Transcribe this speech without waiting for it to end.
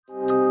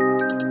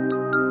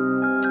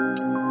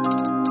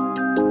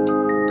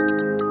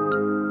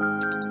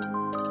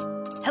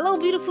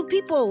beautiful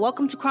people.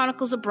 Welcome to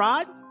Chronicles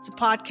Abroad. It's a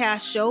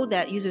podcast show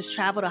that uses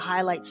travel to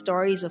highlight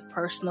stories of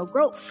personal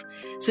growth.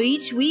 So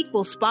each week,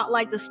 we'll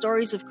spotlight the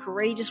stories of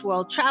courageous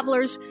world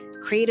travelers,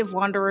 creative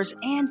wanderers,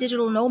 and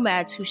digital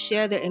nomads who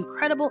share their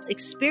incredible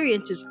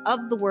experiences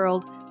of the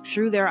world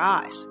through their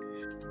eyes.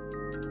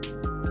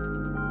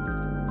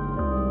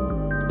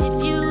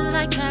 If you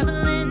like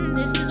traveling,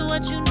 this is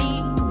what you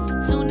need. So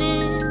tune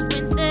in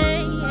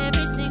Wednesday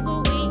every single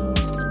week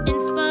for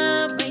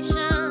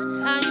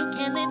inspiration, how you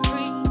can live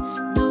free.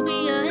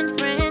 Nubia and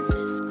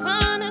Francis,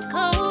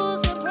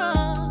 Chronicles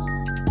Abroad.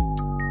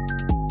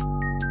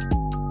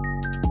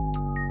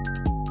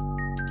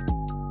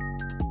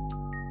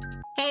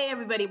 Hey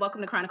everybody, welcome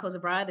to Chronicles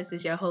Abroad. This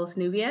is your host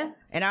Nubia.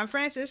 And I'm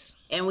Francis.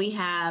 And we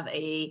have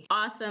an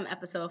awesome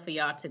episode for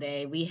y'all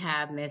today. We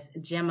have Miss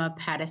Gemma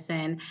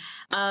Patterson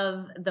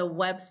of the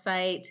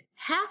website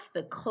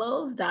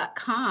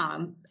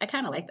halftheclothes.com. I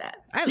kind of like that.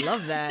 I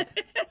love that.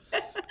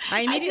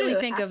 I immediately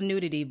think of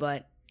nudity,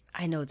 but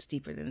I know it's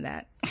deeper than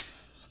that.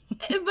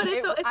 But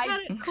it's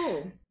kind of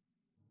cool.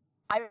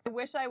 I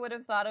wish I would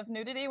have thought of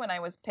nudity when I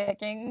was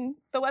picking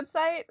the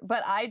website,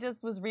 but I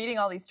just was reading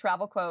all these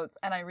travel quotes,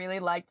 and I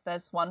really liked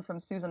this one from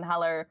Susan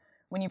Heller.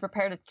 When you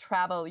prepare to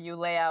travel, you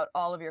lay out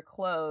all of your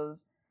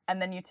clothes, and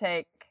then you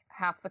take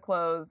half the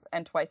clothes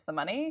and twice the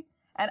money.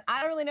 And I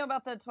don't really know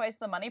about the twice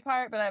the money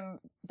part, but I'm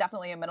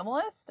definitely a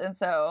minimalist. And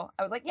so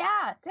I was like,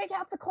 yeah, take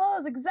half the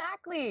clothes,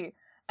 exactly.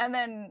 And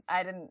then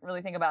I didn't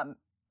really think about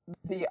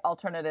the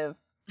alternative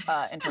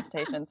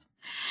interpretations.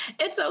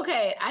 It's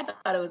okay. I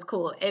thought it was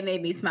cool. It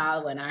made me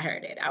smile when I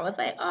heard it. I was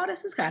like, oh,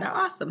 this is kind of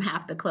awesome.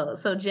 Half the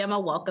clothes. So Gemma,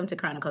 welcome to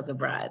Chronicles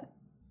Abroad.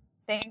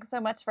 Thanks so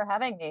much for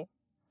having me.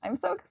 I'm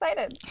so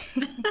excited.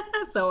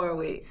 So are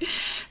we.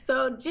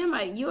 So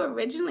Gemma, you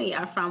originally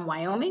are from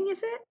Wyoming,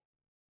 is it?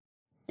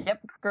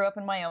 Yep. Grew up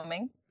in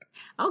Wyoming.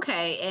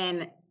 Okay.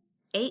 And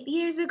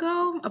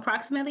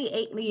approximately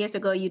 8 years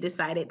ago, you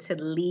decided to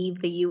leave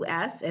the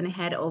U.S. and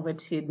head over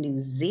to New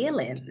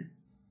Zealand.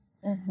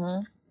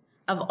 Mm-hmm.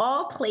 Of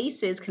all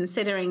places,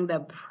 considering the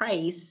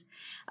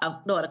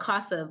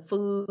cost of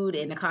food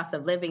and the cost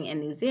of living in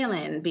New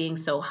Zealand being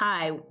so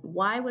high,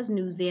 why was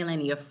New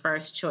Zealand your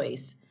first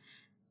choice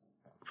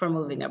for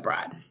moving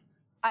abroad?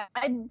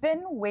 I'd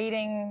been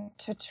waiting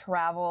to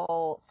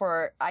travel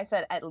for, I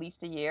said, at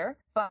least a year,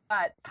 but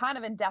kind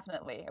of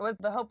indefinitely.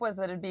 The hope was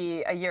that it'd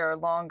be a year or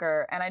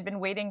longer, and I'd been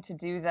waiting to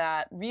do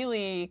that.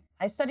 Really,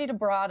 I studied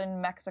abroad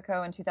in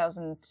Mexico in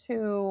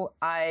 2002.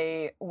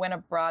 I went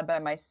abroad by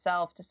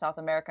myself to South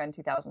America in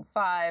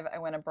 2005. I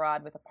went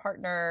abroad with a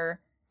partner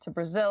to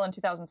Brazil in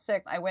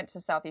 2006. I went to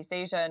Southeast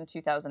Asia in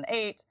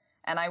 2008,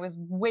 and I was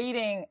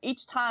waiting.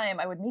 Each time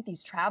I would meet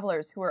these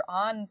travelers who were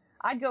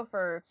I'd go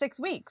for 6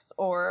 weeks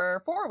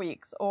or 4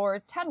 weeks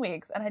or 10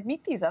 weeks. And I'd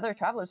meet these other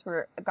travelers who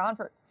were gone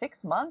for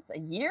 6 months, a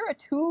year,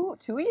 2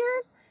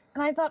 years.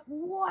 And I thought,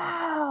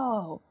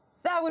 wow,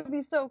 that would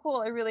be so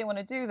cool. I really want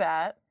to do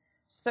that.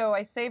 So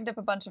I saved up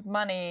a bunch of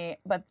money,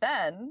 but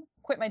then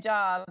quit my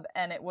job.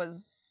 And it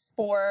was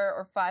 4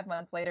 or 5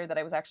 months later that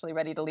I was actually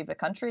ready to leave the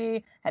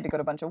country. Had to go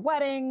to a bunch of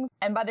weddings.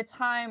 And at the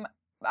time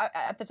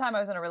I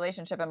was in a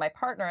relationship, and my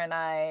partner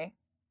and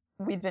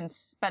we'd been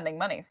spending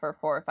money for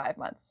 4 or 5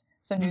 months.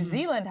 So New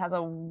Zealand has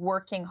a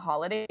working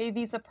holiday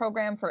visa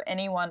program for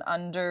anyone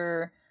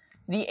under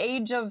the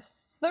age of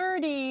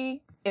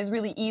 30 is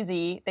really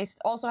easy. They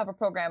also have a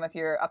program if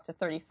you're up to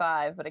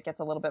 35, but it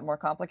gets a little bit more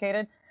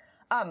complicated.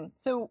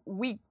 So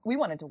we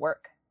wanted to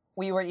work.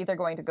 We were either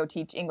going to go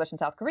teach English in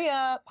South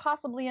Korea,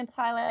 possibly in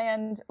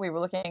Thailand. We were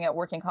looking at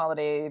working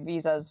holiday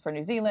visas for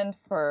New Zealand,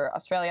 for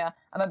Australia.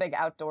 I'm a big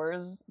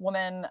outdoors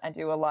woman. I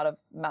do a lot of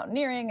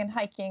mountaineering and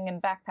hiking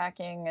and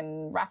backpacking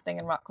and rafting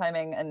and rock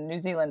climbing, and New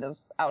Zealand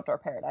is outdoor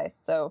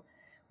paradise. So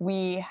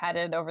we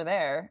headed over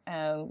there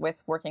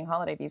with working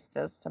holiday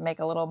visas to make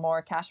a little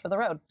more cash for the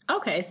road.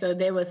 Okay, so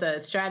there was a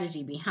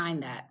strategy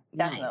behind that.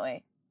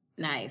 Definitely.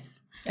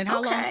 Nice. And how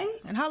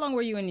long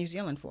were you in New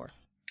Zealand for?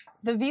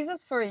 The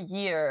visa's for a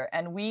year,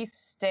 and we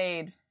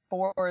stayed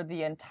for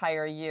the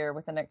entire year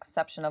with an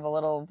exception of a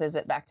little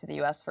visit back to the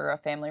U.S. for a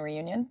family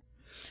reunion.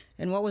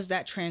 And what was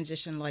that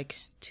transition like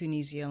to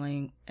New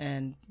Zealand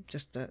and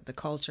just the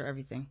culture,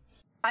 everything?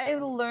 I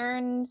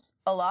learned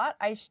a lot.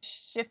 I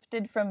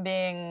shifted from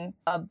being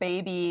a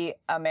baby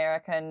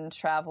American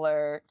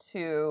traveler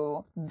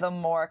to the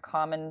more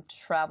common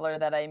traveler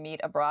that I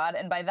meet abroad.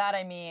 And by that,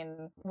 I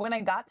mean, when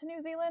I got to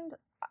New Zealand,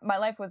 my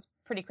life was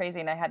pretty crazy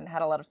and I hadn't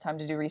had a lot of time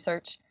to do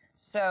research.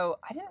 So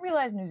I didn't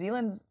realize New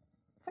Zealand's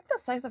it's like the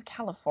size of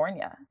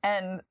California.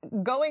 And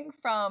going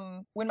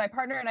from when my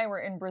partner and I were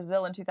in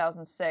Brazil in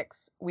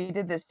 2006, we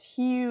did this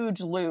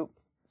huge loop.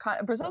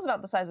 Brazil's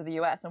about the size of the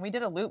US, and we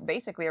did a loop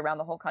basically around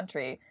the whole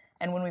country.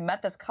 And when we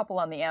met this couple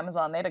on the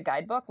Amazon, they had a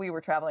guidebook. We were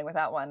traveling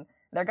without one.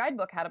 Their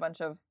guidebook had a bunch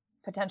of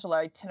potential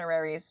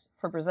itineraries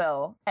for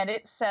Brazil. And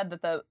it said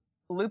that the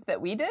loop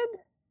that we did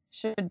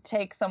should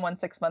take someone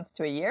 6 months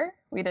to a year.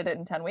 We did it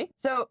in 10 weeks.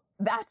 So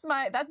that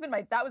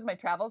was my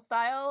travel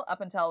style up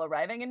until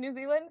arriving in New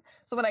Zealand.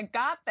 So when I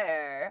got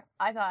there,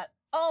 I thought,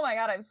 oh my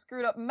God, I've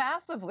screwed up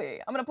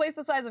massively. I'm in a place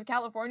the size of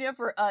California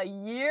for a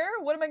year?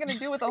 What am I going to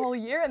do with a whole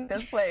year in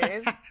this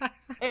place?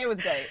 It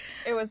was great.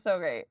 It was so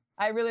great.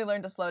 I really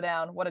learned to slow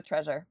down. What a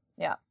treasure.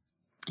 Yeah.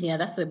 Yeah,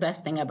 that's the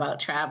best thing about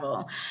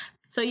travel.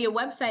 So your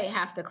website,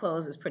 Half the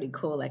Clothes, is pretty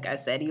cool. Like I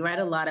said, you write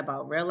a lot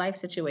about real life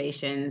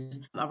situations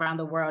around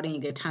the world and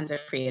you give tons of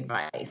free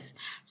advice.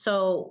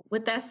 So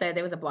with that said,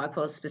 there was a blog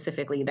post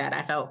specifically that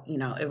I felt, it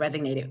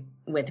resonated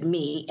with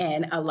me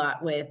and a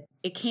lot with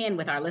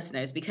our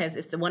listeners, because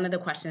it's one of the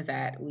questions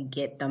that we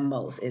get the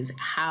most is,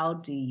 how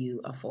do you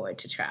afford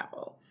to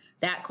travel?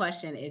 That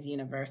question is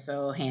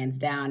universal, hands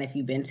down. If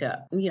you've been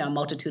to, a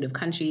multitude of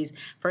countries,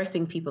 first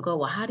thing people go,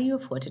 well, how do you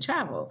afford to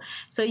travel?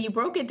 So you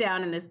broke it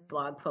down in this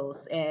blog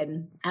post,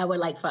 and I would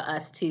like for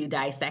us to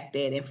dissect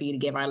it and for you to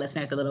give our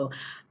listeners a little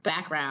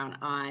background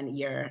on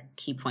your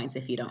key points,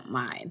 if you don't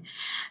mind.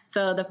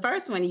 So the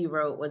first one you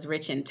wrote was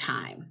rich in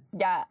time.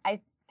 Yeah, I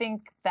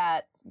think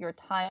that your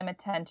time,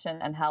 attention,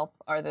 and health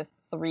are the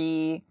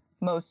three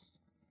most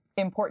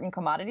important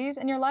commodities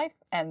in your life,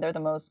 and they're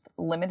the most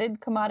limited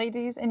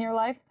commodities in your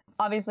life.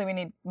 Obviously, we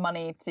need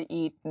money to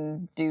eat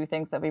and do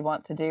things that we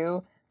want to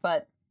do,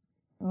 but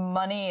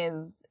money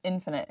is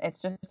infinite.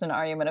 It's just an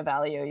argument of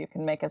value. You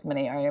can make as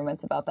many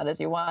arguments about that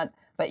as you want,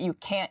 but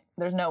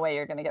there's no way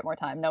you're going to get more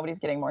time. Nobody's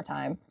getting more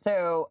time.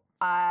 So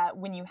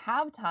when you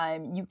have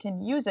time, you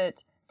can use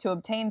it to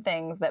obtain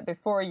things that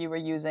before you were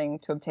using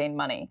to obtain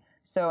money.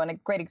 So, and a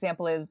great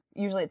example is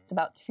usually it's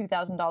about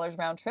 $2,000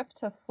 round trip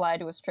to fly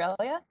to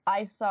Australia.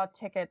 I saw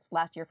tickets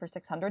last year for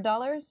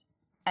 $600.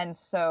 And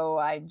so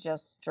I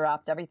just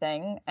dropped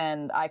everything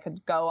and I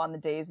could go on the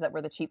days that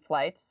were the cheap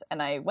flights,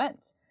 and I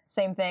went.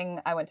 Same thing.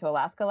 I went to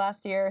Alaska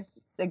last year.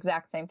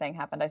 Exact same thing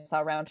happened. I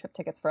saw round trip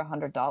tickets for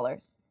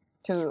 $100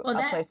 to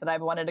a place that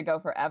I've wanted to go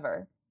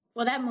forever.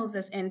 Well, that moves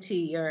us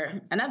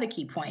into another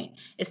key point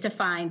is to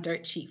find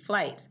dirt cheap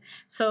flights.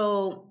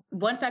 So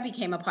once I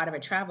became a part of a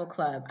travel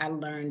club, I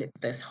learned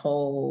this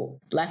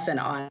whole lesson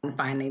on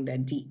finding the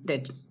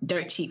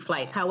dirt cheap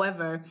flights.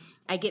 However,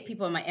 I get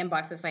people in my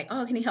inbox that's like,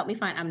 oh, can you help me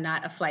find? I'm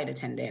not a flight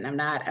attendant. I'm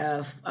not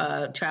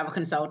a travel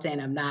consultant.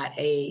 I'm not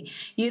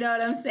you know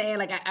what I'm saying?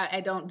 Like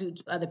I don't do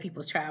other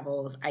people's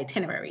travels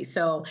itineraries.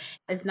 So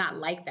it's not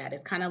like that.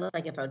 It's kind of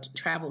like if a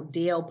travel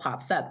deal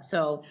pops up.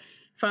 So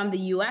from the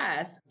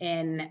U.S.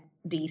 in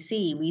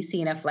D.C., we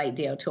seen a flight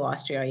deal to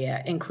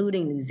Australia,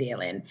 including New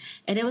Zealand,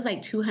 and it was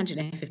like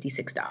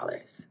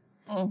 $256.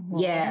 Mm-hmm.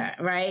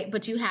 Yeah, right?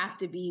 But you have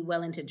to be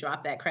willing to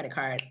drop that credit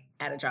card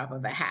at a drop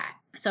of a hat.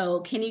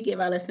 So can you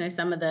give our listeners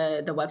some of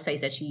the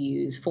websites that you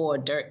use for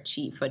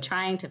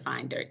trying to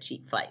find dirt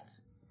cheap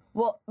flights?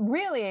 Well,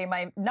 really,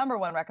 my number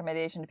one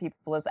recommendation to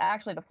people is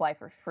actually to fly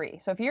for free.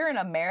 So if you're an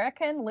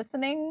American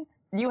listening,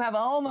 you have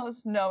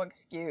almost no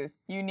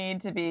excuse. You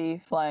need to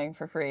be flying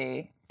for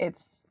free.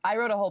 I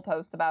wrote a whole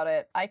post about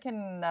it. I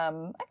can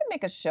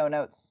make a show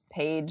notes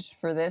page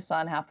for this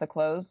on Half the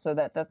Clothes so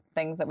that the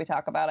things that we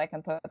talk about, I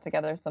can put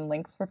together some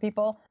links for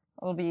people.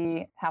 It'll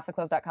be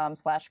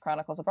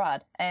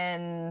halftheclothes.com/chroniclesabroad.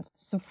 And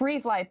so free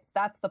flights,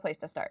 that's the place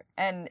to start.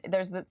 And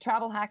there's the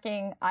travel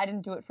hacking. I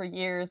didn't do it for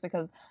years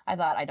because I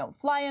thought I don't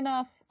fly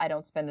enough. I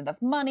don't spend enough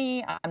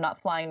money. I'm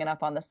not flying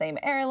enough on the same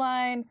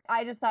airline.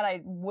 I just thought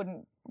I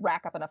wouldn't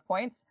rack up enough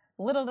points.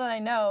 Little did I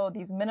know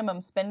these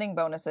minimum spending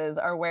bonuses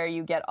are where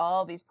you get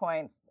all these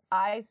points.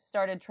 I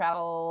started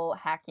travel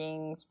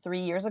hacking 3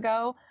 years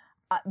ago.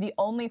 The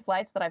only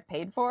flights that I've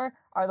paid for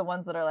are the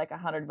ones that are like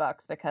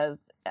 $100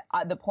 because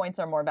the points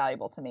are more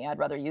valuable to me. I'd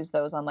rather use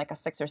those on like a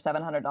 $600 or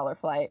 $700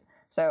 flight.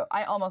 So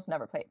I almost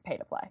never pay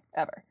to fly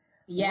ever.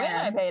 Yeah.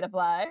 When I pay to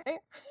fly,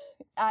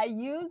 I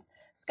use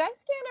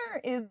Skyscanner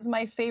is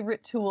my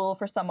favorite tool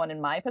for someone in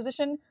my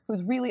position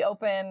who's really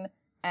open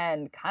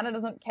and kind of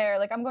doesn't care.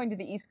 Like I'm going to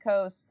the East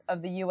Coast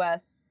of the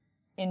U.S.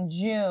 in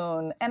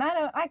June, and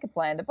I could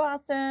fly into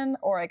Boston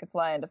or I could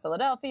fly into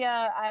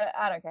Philadelphia.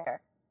 I don't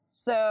care.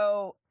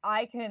 So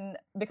I can,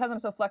 because I'm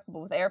so flexible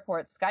with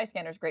airports,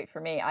 Skyscanner is great for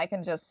me. I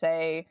can just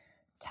say,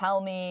 tell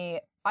me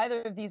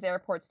either of these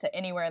airports to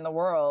anywhere in the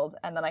world,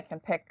 and then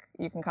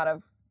you can kind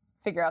of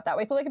figure out that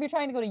way. So like if you're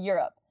trying to go to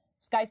Europe,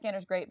 Skyscanner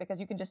is great because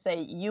you can just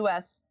say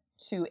US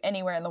to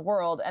anywhere in the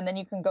world, and then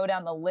you can go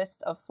down the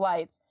list of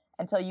flights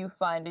until you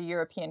find a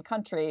European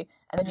country,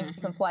 and then you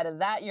can fly to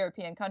that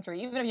European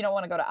country, even if you don't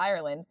want to go to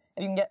Ireland.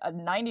 If you can get a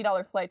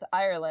 $90 flight to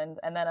Ireland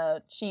and then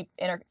a cheap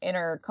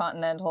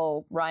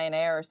intercontinental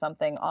Ryanair or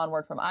something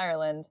onward from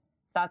Ireland,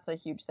 that's a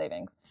huge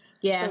savings.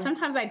 Yeah, so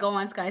sometimes I go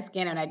on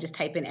Skyscanner and I just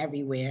type in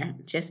everywhere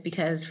just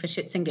because for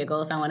shits and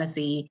giggles, I want to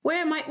see where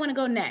I might want to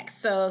go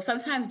next. So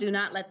sometimes do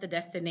not let the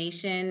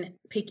destination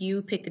pick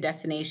the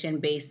destination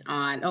based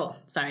on,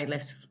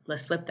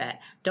 let's flip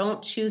that.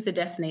 Don't choose the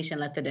destination,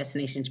 let the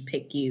destination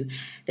pick you.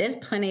 There's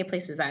plenty of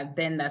places I've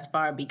been thus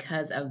far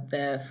because of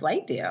the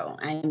flight deal.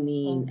 I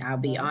mean, I'll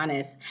be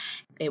honest,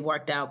 it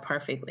worked out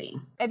perfectly.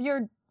 If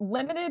you're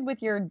limited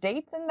with your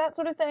dates and that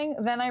sort of thing,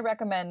 then I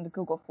recommend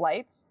Google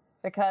Flights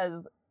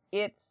because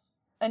it's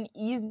an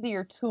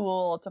easier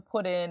tool to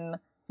put in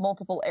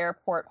multiple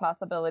airport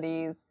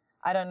possibilities.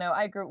 I don't know.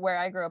 Where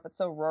I grew up, it's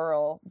so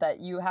rural that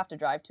you have to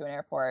drive to an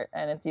airport,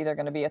 and it's either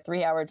going to be a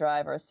 3-hour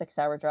drive or a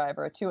 6-hour drive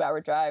or a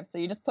 2-hour drive. So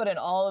you just put in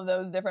all of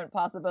those different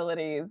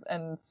possibilities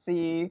and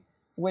see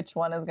which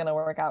one is going to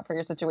work out for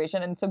your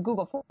situation. And so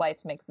Google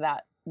Flights makes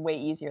that way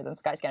easier than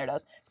Skyscanner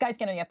does.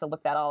 Skyscanner, you have to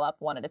look that all up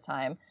one at a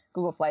time.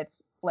 Google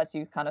Flights lets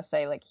you kind of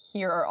say, like,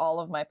 here are all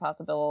of my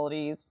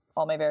possibilities,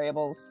 all my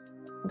variables,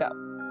 go.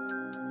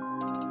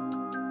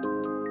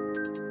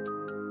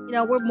 You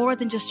know, we're more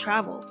than just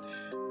travel.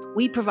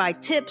 We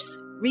provide tips,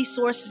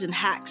 resources, and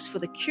hacks for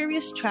the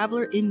curious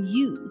traveler in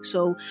you.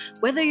 So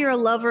whether you're a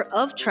lover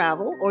of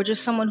travel or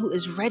just someone who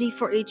is ready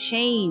for a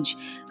change,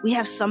 we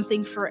have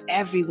something for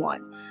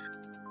everyone.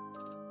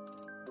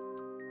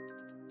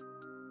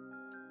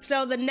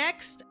 So the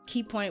next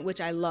key point,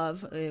 which I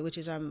love, which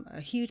is I'm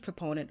a huge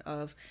proponent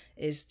of,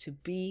 is to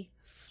be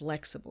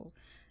flexible.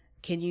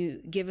 Can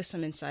you give us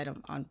some insight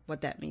on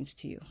what that means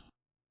to you?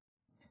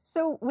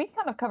 So we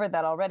kind of covered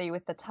that already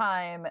with the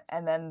time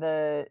and then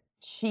the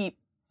cheap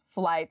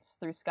flights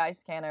through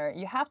Skyscanner.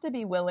 You have to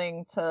be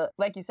willing to,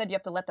 like you said, you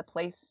have to let the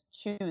place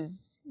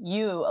choose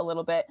you a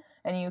little bit.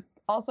 And you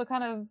also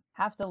kind of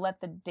have to let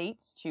the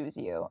dates choose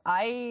you.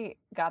 I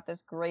got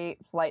this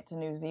great flight to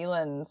New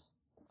Zealand.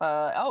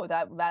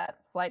 That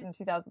flight in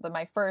 2000,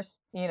 my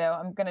first,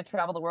 I'm going to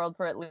travel the world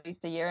for at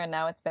least a year, and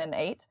now it's been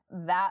 8.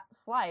 That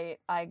flight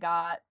I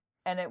got,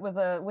 and it was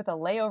with a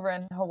layover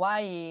in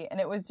Hawaii,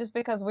 and it was just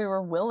because we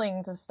were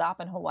willing to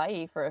stop in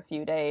Hawaii for a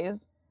few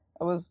days.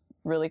 It was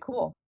really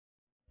cool.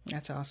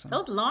 That's awesome.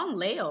 Those long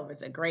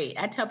layovers are great.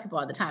 I tell people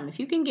all the time, if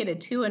you can get a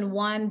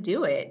 2-in-1,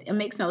 do it. It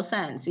makes no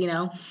sense.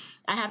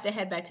 I have to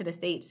head back to the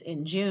States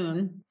in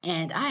June,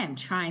 and I am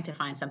trying to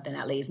find something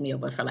that lays me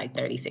over for like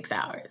 36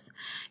 hours,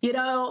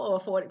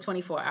 or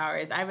 24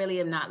 hours. I really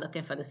am not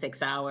looking for the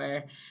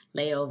 6-hour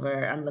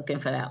layover. I'm looking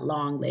for that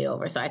long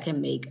layover so I can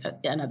make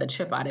another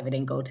trip out of it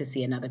and go to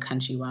see another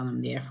country while I'm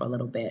there for a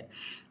little bit.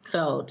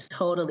 So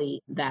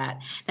totally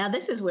that. Now,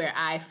 this is where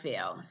I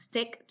fail.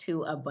 Stick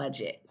to a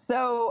budget.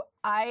 So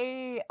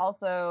I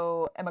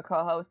also am a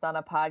co-host on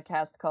a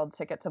podcast called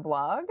Ticket to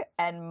Blog,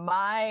 and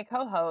my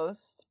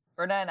co-host,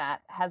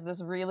 Bernadette, has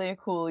this really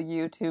cool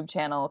YouTube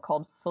channel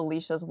called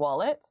Felicia's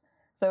Wallet.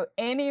 So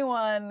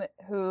anyone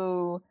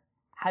who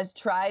has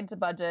tried to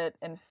budget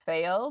and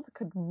failed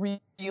could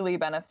really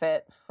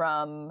benefit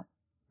from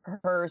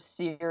her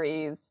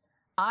series.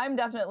 I'm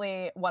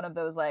definitely one of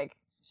those like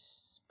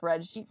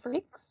spreadsheet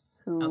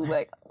freaks who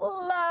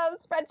love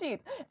spreadsheets.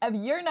 If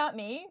you're not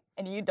me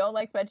and you don't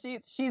like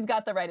spreadsheets, she's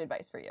got the right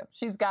advice for you.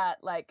 She's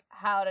got like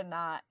how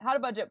to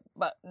budget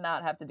but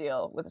not have to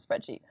deal with a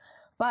spreadsheet.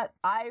 But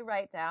I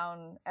write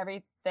down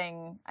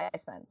everything I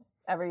spend,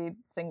 every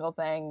single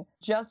thing,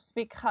 just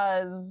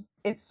because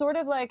it's sort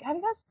of like, have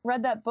you guys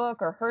read that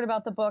book or heard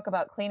about the book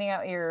about cleaning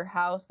out your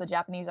house, The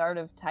Japanese Art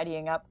of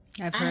Tidying Up?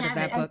 I've heard of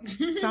that book.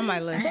 It's on my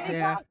list,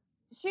 yeah.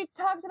 She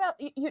talks about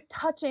you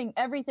touching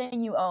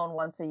everything you own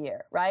once a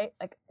year, right?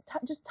 Like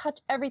just touch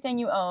everything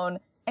you own,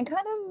 and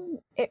kind of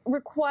it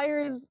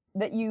requires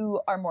that you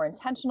are more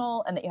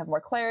intentional and that you have more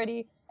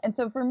clarity. And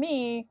so for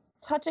me,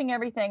 touching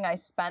everything I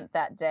spent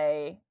that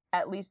day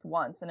at least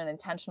once in an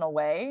intentional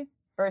way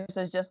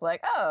versus just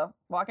like, oh,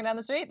 walking down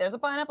the street, there's a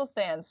pineapple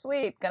stand.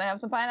 Sweet, gonna have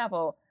some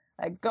pineapple.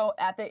 I go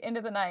at the end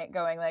of the night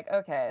going like,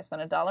 okay, I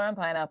spent $1 on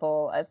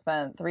pineapple. I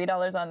spent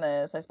 $3 on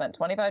this. I spent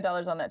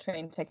 $25 on that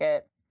train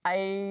ticket.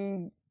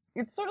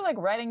 It's sort of like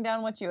writing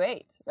down what you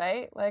ate,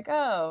 right? Like,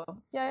 oh,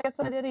 yeah, I guess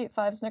I did eat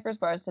 5 Snickers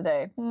bars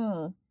today.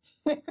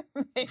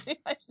 Maybe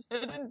I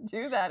shouldn't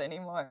do that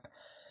anymore.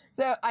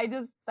 So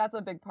that's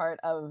a big part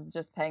of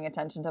just paying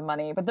attention to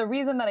money. But the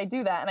reason that I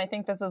do that, and I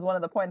think this is one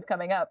of the points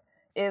coming up,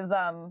 is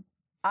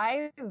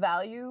I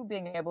value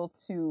being able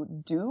to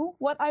do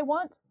what I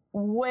want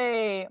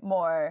way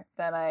more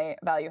than I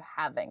value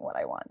having what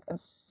I want. I'm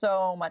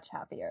so much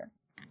happier.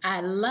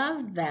 I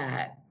love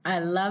that.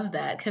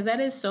 Because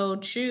that is so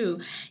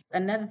true.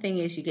 Another thing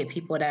is you get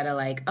people that are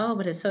like, oh,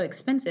 but it's so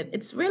expensive.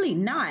 It's really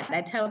not.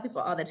 I tell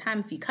people all the time,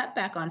 if you cut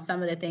back on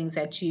some of the things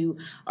that you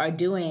are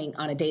doing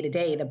on a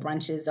day-to-day, the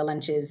brunches, the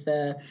lunches,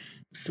 the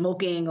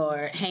smoking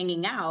or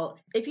hanging out,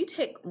 if you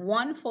take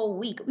 1 full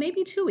week,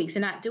 maybe 2 weeks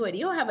and not do it,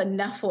 you'll have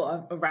enough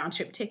for a round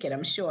trip ticket,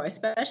 I'm sure,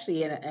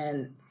 especially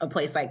in a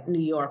place like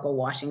New York or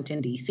Washington,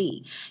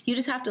 D.C. You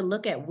just have to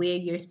look at where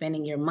you're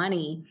spending your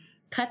money.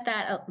 Cut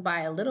that up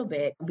by a little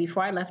bit.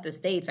 Before I left the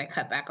States, I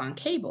cut back on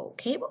cable.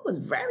 Cable was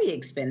very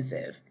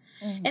expensive.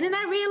 Mm-hmm. And then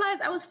I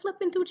realized I was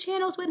flipping through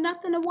channels with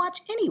nothing to watch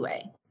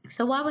anyway.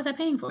 So why was I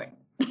paying for it?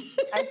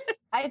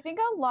 I think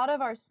a lot of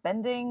our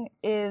spending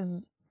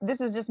this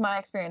is just my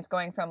experience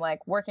going from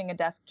like working a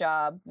desk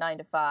job 9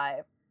 to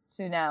 5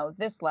 to now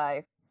this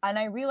life. And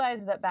I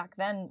realized that back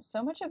then,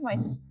 so much of my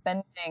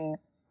spending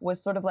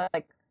was sort of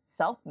like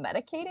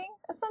self-medicating,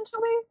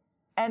 essentially.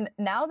 And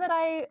now that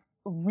I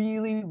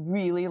really,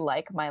 really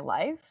like my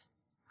life,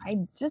 I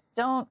just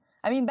don't,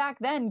 I mean, back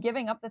then,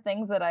 giving up the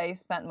things that I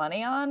spent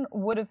money on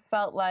would have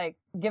felt like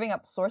giving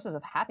up sources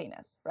of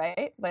happiness,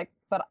 right? Like,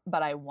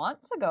 but I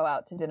want to go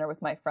out to dinner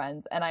with my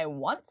friends, and I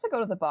want to go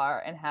to the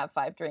bar and have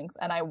 5 drinks,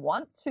 and I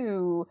want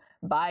to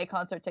buy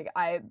concert tickets.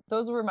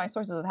 Those were my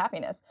sources of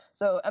happiness.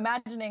 So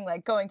imagining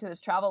like going to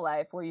this travel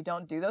life where you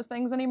don't do those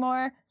things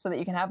anymore so that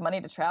you can have money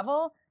to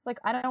travel. It's like,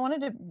 I don't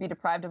want to be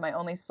deprived of my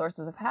only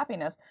sources of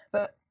happiness,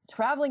 but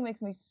traveling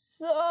makes me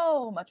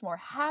so much more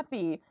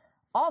happy.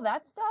 All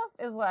that stuff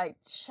is like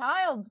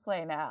child's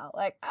play now.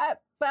 Like I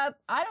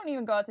don't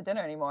even go out to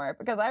dinner anymore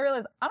because I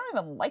realize I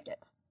don't even like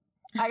it.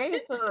 I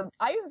used to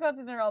go out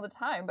to dinner all the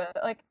time, but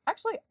like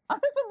actually I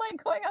don't even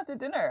like going out to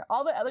dinner.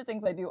 All the other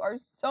things I do are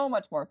so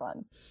much more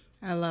fun.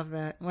 I love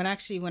that. When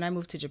I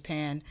moved to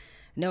Japan,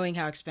 knowing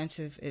how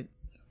expensive it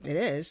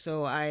is,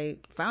 so I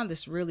found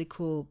this really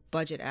cool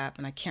budget app,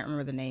 and I can't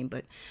remember the name,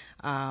 but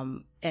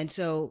and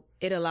so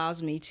it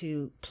allows me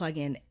to plug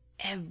in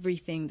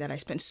everything that I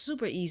spend.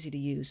 Super easy to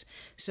use.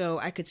 So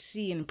I could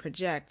see and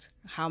project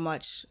how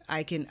much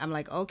I'm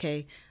like,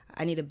 okay,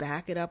 I need to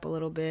back it up a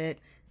little bit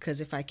because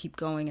if I keep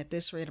going at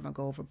this rate, I'm gonna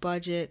go over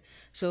budget.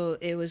 So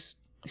it was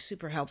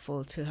super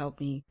helpful to help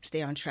me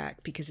stay on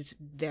track because it's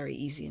very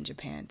easy in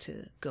Japan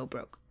to go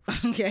broke.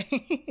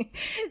 Okay.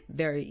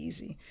 Very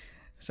easy.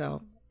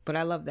 So, but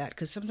I love that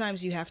because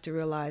sometimes you have to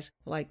realize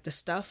like the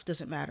stuff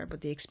doesn't matter,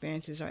 but the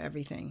experiences are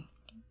everything.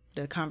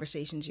 The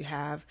conversations you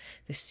have,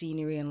 the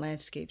scenery and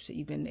landscapes that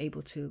you've been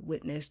able to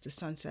witness, the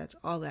sunsets,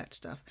 all that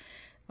stuff.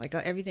 Like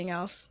everything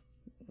else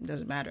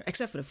doesn't matter,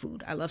 except for the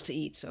food. I love to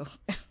eat, so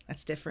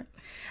that's different.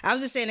 I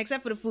was just saying,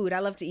 except for the food,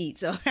 I love to eat,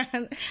 so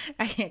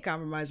I can't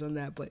compromise on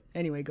that. But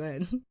anyway, go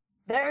ahead.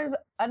 There's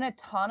an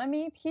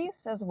autonomy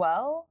piece as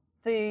well.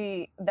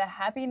 The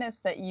happiness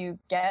that you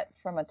get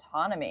from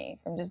autonomy,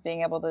 from just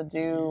being able to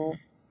do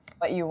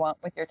what you want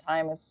with your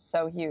time is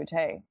so huge.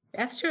 Hey.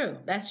 That's true.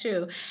 That's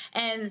true.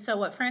 And so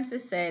what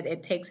Frances said,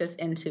 it takes us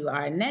into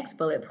our next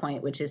bullet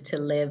point, which is to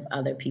live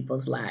other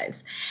people's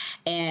lives.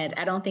 And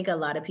I don't think a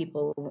lot of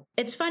people,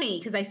 it's funny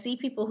because I see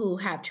people who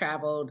have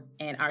traveled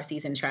and are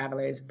seasoned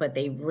travelers, but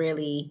they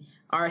really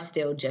are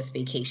still just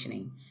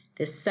vacationing.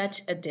 There's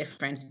such a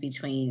difference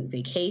between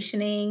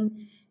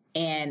vacationing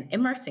and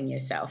immersing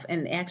yourself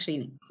and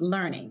actually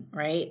learning,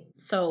 right?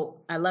 So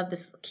I love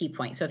this key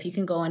point. So if you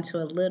can go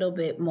into a little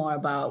bit more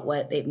about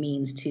what it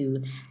means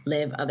to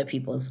live other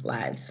people's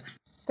lives.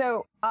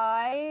 So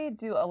I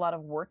do a lot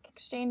of work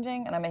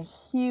exchanging, and I'm a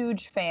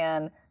huge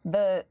fan.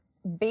 The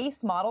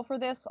base model for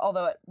this,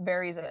 although it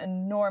varies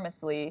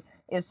enormously,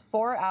 is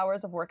 4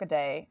 hours of work a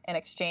day in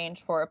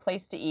exchange for a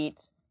place to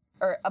eat,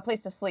 or a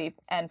place to sleep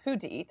and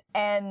food to eat.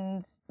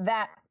 And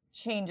that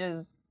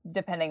changes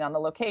depending on the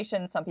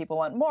location. Some people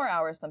want more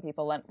hours, some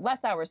people want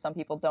less hours, some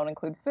people don't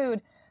include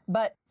food.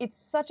 But it's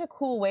such a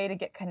cool way to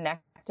get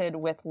connected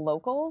with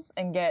locals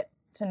and get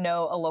to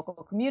know a local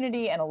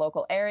community and a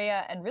local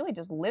area and really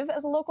just live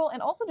as a local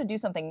and also to do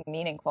something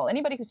meaningful.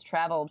 Anybody who's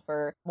traveled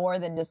for more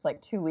than just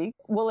like 2 weeks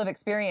will have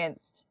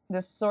experienced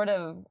this sort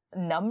of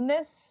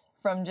numbness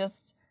from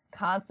just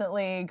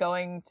constantly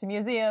going to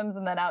museums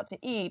and then out to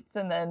eat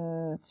and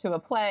then to a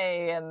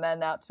play and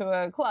then out to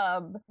a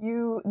club.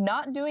 You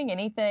not doing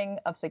anything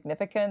of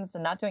significance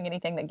and not doing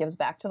anything that gives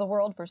back to the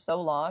world for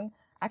so long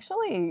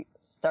actually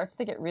starts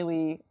to get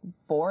really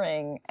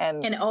boring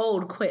and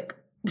old quick.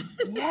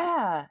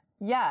 Yeah.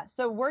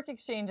 So work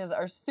exchanges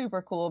are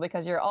super cool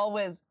because you're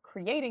always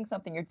creating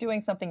something, you're doing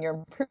something,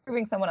 you're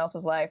improving someone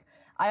else's life.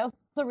 I also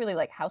really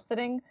like house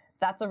sitting.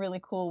 That's a really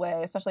cool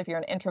way, especially if you're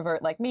an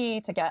introvert like me,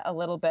 to get a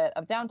little bit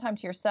of downtime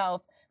to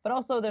yourself. But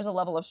also there's a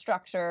level of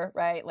structure,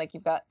 right? Like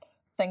you've got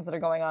things that are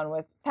going on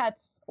with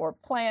pets or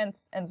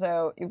plants. And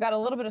so you've got a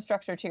little bit of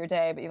structure to your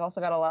day, but you've also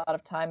got a lot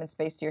of time and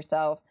space to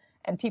yourself.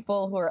 And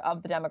people who are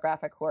of the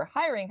demographic who are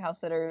hiring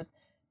house sitters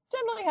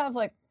generally have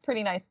like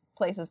pretty nice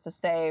places to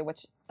stay,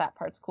 which that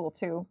part's cool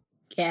too.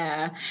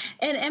 Yeah.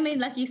 And I mean,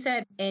 like you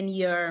said in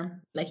your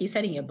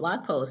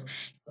blog post,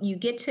 you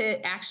get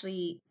to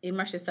actually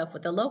immerse yourself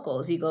with the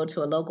locals. You go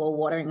to a local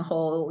watering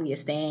hole, you're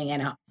staying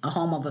in a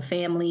home of a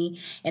family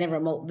in a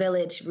remote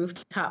village,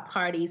 rooftop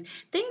parties,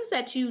 things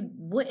that you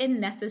wouldn't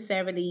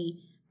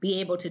necessarily be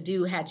able to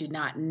do had you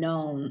not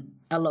known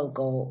a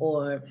local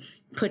or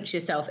put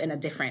yourself in a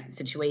different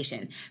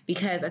situation.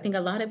 Because I think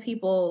a lot of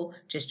people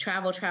just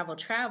travel,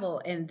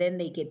 and then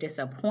they get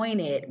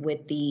disappointed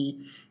with the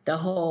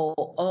whole,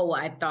 oh,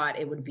 I thought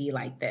it would be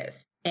like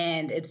this.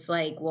 And it's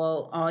like,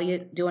 well, all you're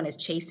doing is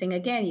chasing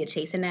again. You're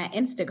chasing that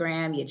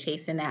Instagram, you're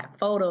chasing that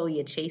photo,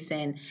 you're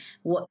chasing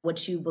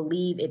what you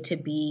believe it to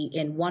be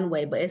in one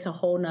way, but it's a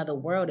whole nother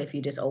world if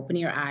you just open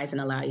your eyes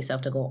and allow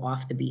yourself to go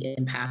off the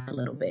beaten path a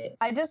little bit.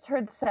 I just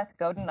heard Seth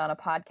Godin on a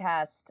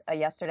podcast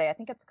yesterday. I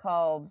think it's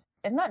called,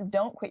 it's not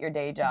Don't Quit Your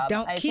Day Job.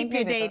 Don't keep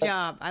your day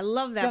job. I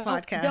love that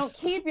podcast. Don't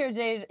keep your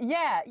day.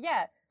 Yeah.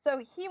 So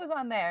he was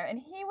on there and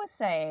he was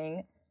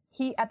saying,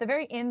 at the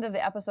very end of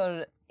the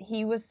episode,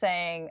 he was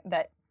saying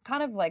that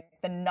kind of like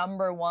the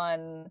number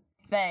one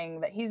thing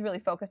that he's really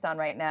focused on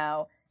right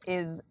now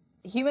is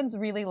humans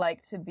really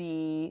like to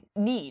be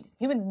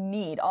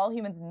all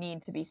humans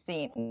need to be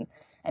seen.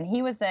 And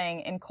he was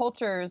saying in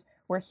cultures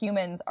where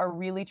humans are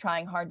really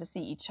trying hard to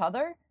see each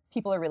other,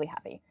 people are really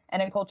happy.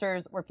 And in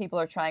cultures where people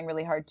are trying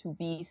really hard to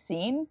be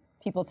seen,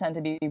 people tend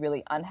to be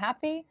really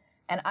unhappy.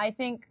 And I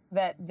think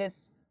that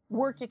this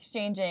work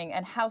exchanging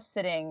and house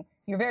sitting,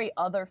 you're very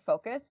other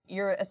focused.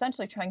 You're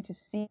essentially trying to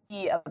see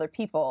other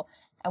people.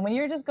 And when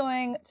you're just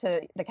going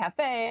to the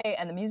cafe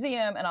and the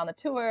museum and on the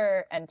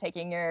tour and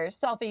taking your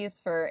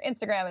selfies for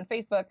Instagram and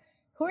Facebook,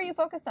 who are you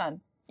focused on?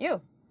 You.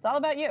 It's all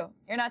about you.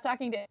 You're not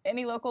talking to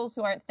any locals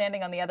who aren't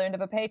standing on the other end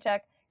of a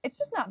paycheck. It's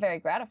just not very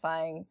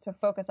gratifying to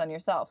focus on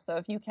yourself. So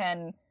if you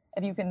can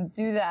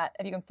do that,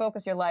 if you can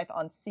focus your life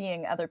on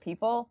seeing other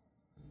people,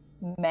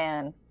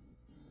 man,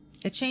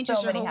 it changes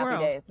so your many whole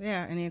happy world. days.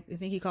 Yeah, and I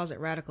think he calls it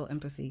radical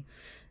empathy.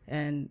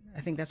 And I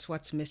think that's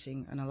what's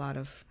missing in a lot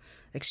of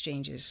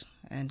exchanges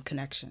and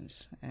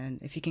connections. And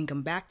if you can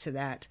come back to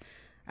that,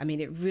 I mean,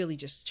 it really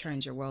just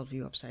turns your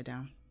worldview upside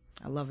down.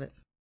 I love it.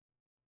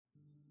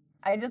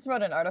 I just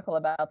wrote an article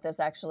about this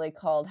actually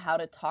called How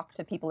to Talk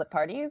to People at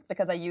Parties,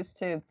 because I used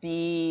to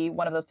be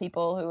one of those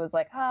people who was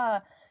like,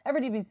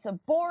 everybody's so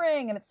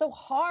boring and it's so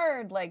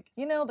hard. Like,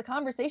 the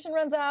conversation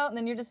runs out and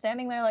then you're just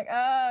standing there like,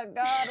 oh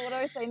God, what do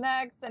I say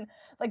next? And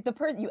like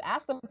you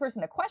ask the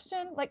person a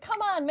question, like, come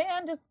on,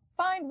 man, just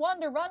find one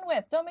to run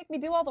with. Don't make me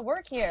do all the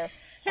work here.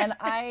 And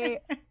I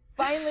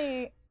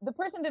finally, the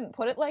person didn't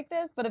put it like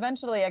this, but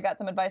eventually I got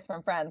some advice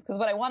from friends, because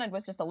what I wanted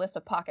was just a list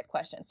of pocket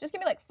questions. Just give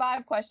me like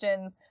 5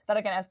 questions that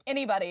I can ask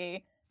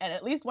anybody, and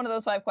at least one of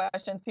those 5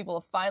 questions, people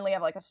will finally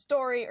have like a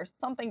story or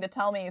something to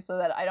tell me so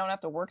that I don't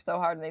have to work so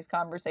hard in these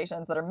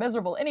conversations that are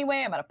miserable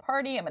anyway. I'm at a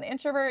party, I'm an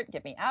introvert,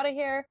 get me out of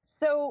here.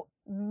 So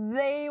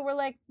they were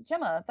like,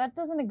 Gemma, that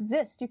doesn't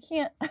exist. You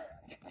can't,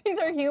 these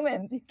are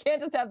humans. You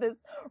can't just have this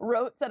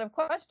rote set of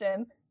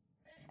questions.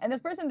 And this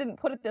person didn't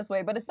put it this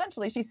way, but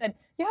essentially she said,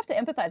 you have to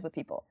empathize with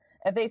people.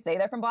 If they say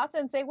they're from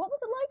Boston, say, what was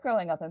it like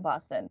growing up in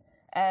Boston?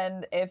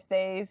 And if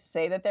they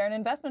say that they're an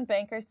investment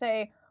banker,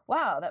 say,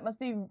 wow, that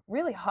must be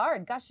really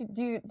hard. Gosh,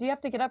 do you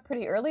have to get up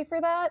pretty early for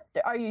that?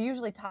 Are you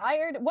usually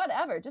tired?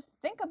 Whatever. Just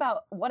think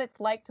about what it's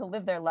like to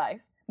live their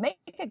life. Make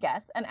a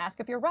guess and ask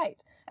if you're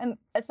right. And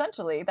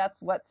essentially,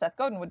 that's what Seth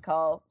Godin would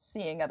call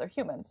seeing other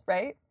humans,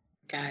 right?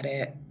 Got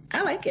it.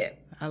 I like it.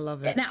 I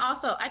love it. And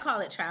I call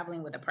it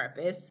traveling with a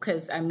purpose,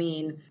 because I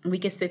mean, we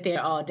could sit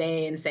there all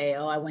day and say,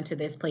 oh, I went to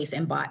this place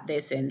and bought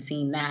this and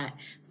seen that.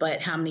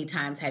 But how many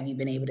times have you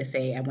been able to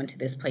say, I went to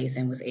this place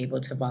and was able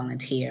to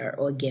volunteer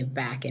or give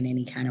back in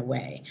any kind of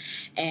way?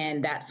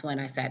 And that's when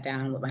I sat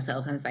down with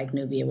myself and it's like,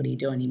 Nubia, what are you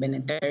doing? You've been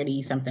in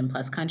 30 something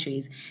plus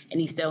countries and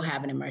you still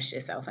haven't immersed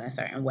yourself in a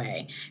certain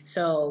way.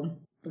 So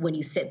when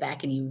you sit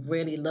back and you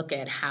really look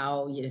at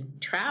how you're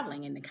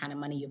traveling and the kind of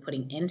money you're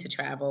putting into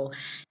travel,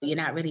 you're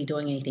not really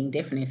doing anything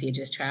different if you're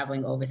just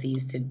traveling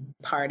overseas to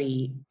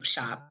party,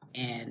 shop,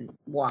 and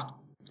walk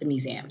the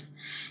museums.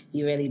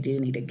 You really do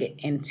need to get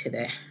into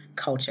the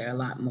culture a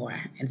lot more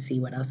and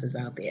see what else is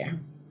out there.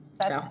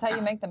 That's how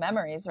you make the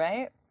memories,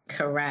 right?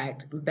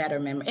 Correct.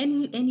 Better memory.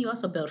 And you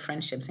also build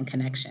friendships and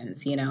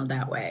connections,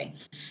 that way.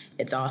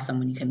 It's awesome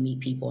when you can meet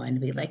people and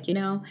be like,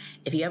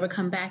 if you ever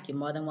come back, you're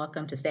more than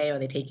welcome to stay, or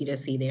they take you to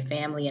see their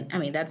family. And I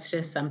mean, that's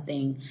just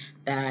something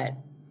that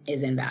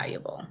is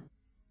invaluable.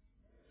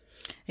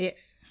 Yeah.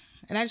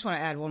 And I just want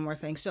to add one more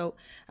thing. So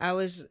I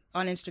was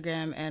on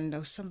Instagram and there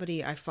was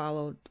somebody I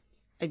followed.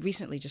 I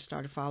recently just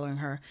started following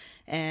her,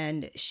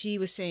 and she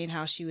was saying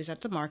how she was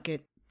at the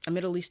market, a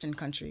Middle Eastern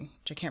country,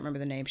 which I can't remember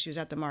the name. She was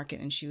at the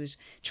market and she was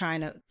trying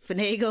to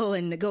finagle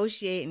and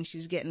negotiate, and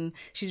she's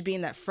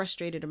being that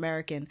frustrated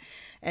American.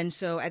 And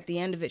so at the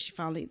end of it,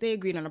 they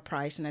agreed on a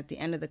price. And at the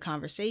end of the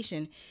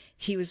conversation,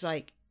 he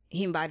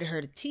invited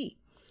her to tea,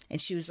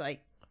 and she was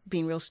like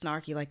being real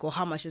snarky, like, well,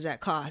 how much does that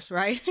cost?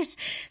 Right.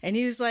 And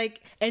he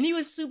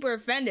was super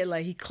offended.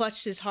 Like, he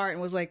clutched his heart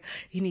and was like,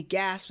 and he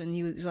gasped, and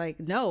he was like,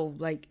 no,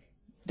 like,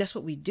 that's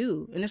what we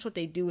do. And that's what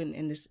they do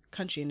in this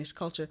country, in this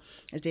culture,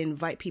 is they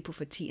invite people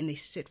for tea and they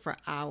sit for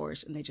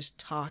hours and they just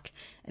talk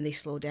and they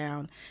slow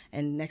down.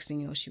 And next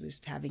thing you know, she was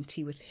having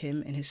tea with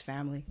him and his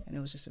family. And it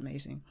was just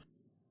amazing.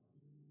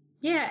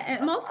 Yeah.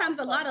 And most times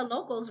a lot of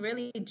locals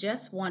really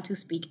just want to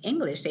speak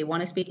English. They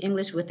want to speak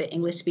English with the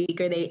English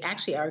speaker. They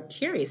actually are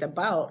curious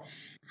about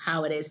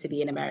how it is to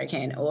be an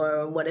American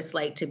or what it's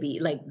like to be,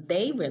 like,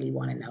 they really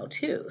want to know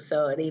too.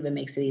 So it even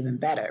makes it even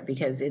better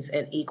because it's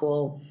an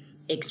equal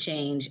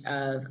exchange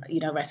of,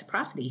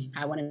 reciprocity.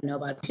 I want to know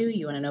about you.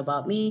 You want to know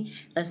about me.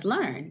 Let's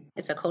learn.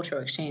 It's a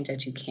cultural exchange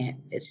that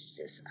it's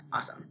just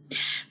awesome.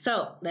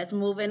 So let's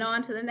move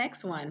on to the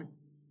next one.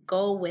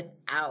 Go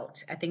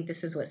without. I think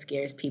this is what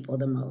scares people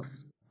the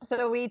most.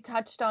 So we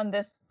touched on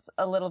this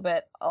a little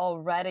bit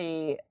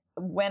already.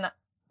 When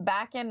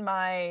back in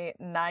my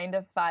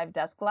 9-to-5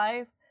 desk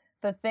life,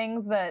 the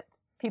things that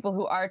people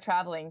who are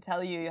traveling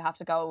tell you have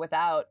to go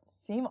without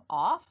seem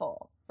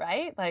awful.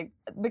 Right? Like,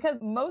 because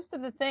most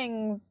of the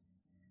things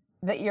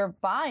that you're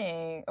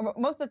buying,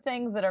 most of the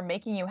things that are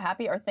making you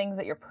happy are things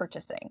that you're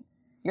purchasing.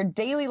 Your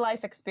daily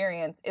life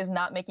experience is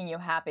not making you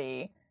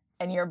happy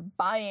and you're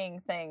buying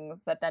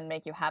things that then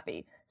make you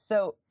happy.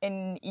 So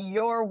in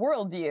your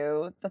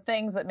worldview, the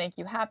things that make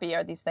you happy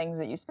are these things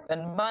that you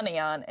spend money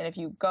on. And if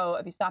you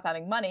stop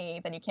having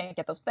money, then you can't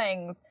get those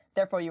things.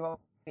 Therefore, you won't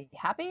be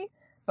happy.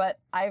 But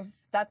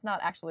that's not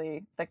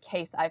actually the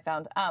case I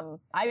found.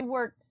 I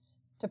worked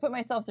to put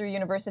myself through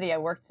university. I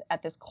worked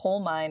at this coal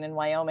mine in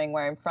Wyoming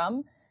where I'm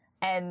from.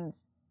 And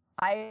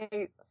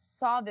I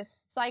saw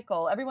this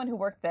cycle. Everyone who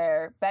worked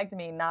there begged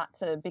me not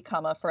to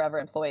become a forever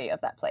employee of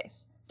that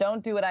place.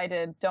 Don't do what I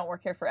did. Don't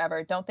work here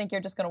forever. Don't think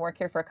you're just going to work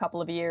here for a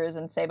couple of years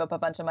and save up a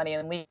bunch of money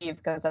and leave,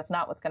 because that's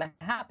not what's going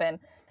to happen.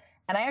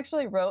 And I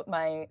actually wrote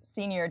my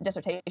senior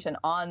dissertation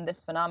on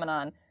this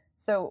phenomenon.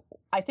 So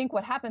I think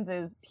what happens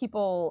is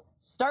people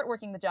start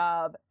working the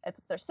job,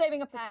 they're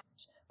saving up cash,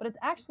 but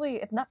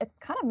it's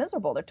kind of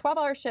miserable. They're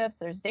 12-hour shifts,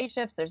 there's day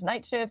shifts, there's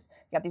night shifts,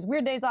 you got these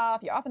weird days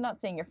off, you're often not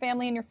seeing your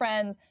family and your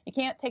friends, you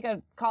can't take a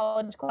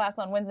college class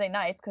on Wednesday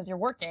nights because you're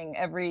working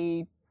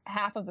every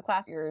half of the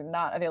class you're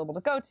not available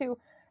to go to.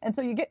 And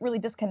so you get really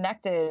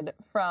disconnected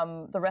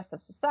from the rest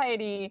of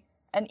society.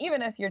 And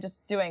even if you're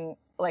just doing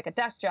like a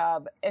desk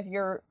job, if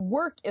your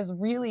work is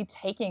really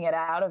taking it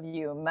out of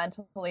you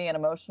mentally and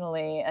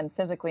emotionally and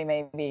physically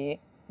maybe,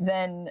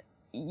 then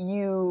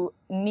you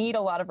need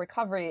a lot of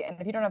recovery. And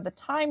if you don't have the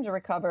time to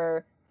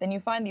recover, then you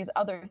find these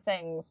other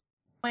things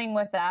going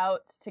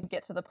without to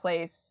get to the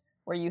place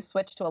where you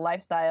switch to a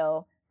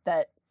lifestyle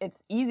that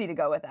it's easy to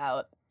go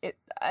without.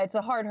 It's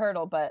a hard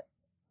hurdle, but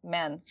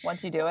man,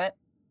 once you do it.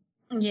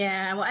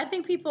 Yeah, well, I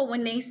think people,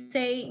 when they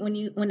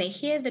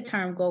hear the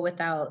term go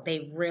without,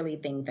 they really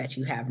think that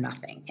you have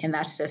nothing. And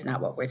that's just not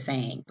what we're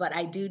saying. But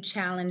I do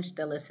challenge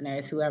the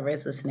listeners, whoever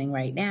is listening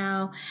right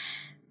now,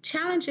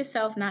 challenge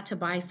yourself not to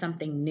buy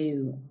something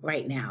new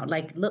right now.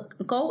 Like,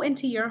 go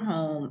into your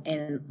home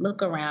and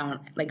look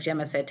around. Like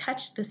Gemma said,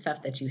 touch the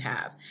stuff that you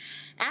have.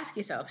 Ask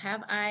yourself,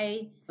 have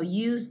I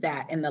used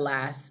that in the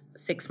last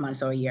 6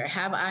 months or a year?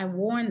 Have I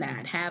worn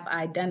that? Have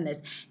I done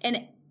this?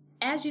 And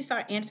as you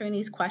start answering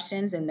these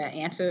questions, and the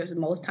answers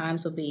most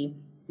times will be,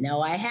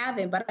 no, I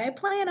haven't, but I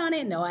plan on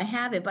it. No, I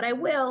haven't, but I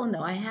will.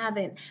 No, I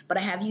haven't, but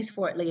I have use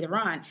for it later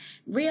on.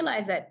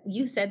 Realize that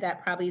you said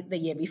that probably the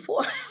year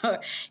before, and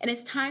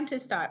it's time to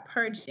start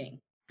purging.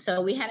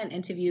 So we had an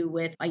interview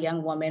with a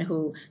young woman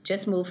who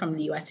just moved from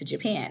the U.S. to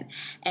Japan,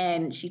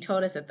 and she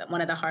told us that one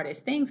of the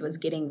hardest things was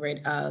getting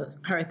rid of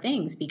her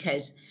things,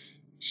 because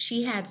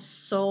she had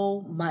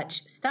so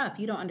much stuff.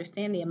 You don't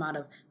understand the amount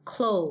of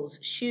clothes,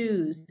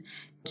 shoes,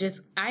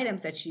 just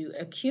items that you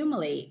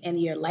accumulate in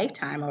your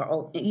lifetime,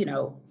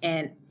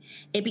 and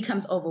it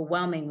becomes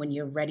overwhelming when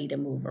you're ready to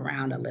move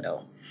around a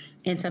little.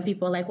 And some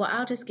people are like, well,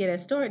 I'll just get a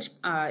storage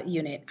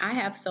unit. I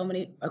have so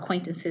many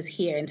acquaintances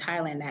here in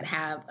Thailand that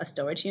have a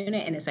storage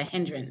unit, and it's a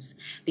hindrance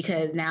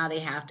because now they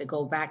have to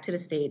go back to the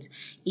States,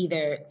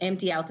 either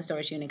empty out the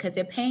storage unit because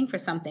they're paying for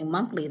something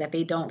monthly that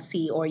they don't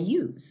see or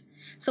use.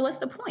 So what's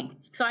the point?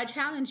 So I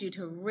challenge you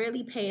to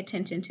really pay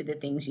attention to the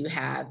things you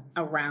have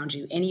around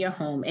you, in your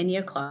home, in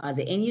your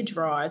closet, in your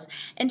drawers,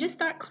 and just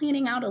start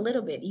cleaning out a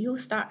little bit. You'll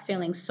start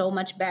feeling so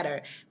much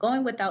better.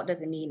 Going without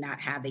doesn't mean not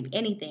having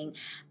anything.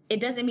 It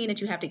doesn't mean that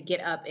you have to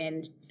get up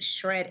and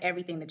shred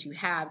everything that you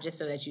have just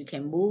so that you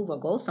can move or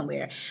go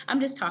somewhere.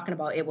 I'm just talking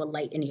about it will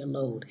lighten your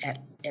load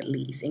at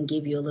least and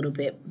give you a little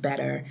bit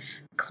better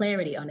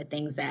clarity on the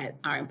things that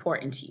are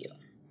important to you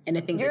and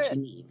the things that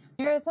you need.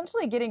 You're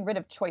essentially getting rid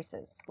of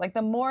choices. Like,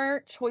 the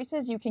more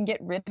choices you can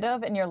get rid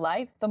of in your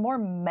life, the more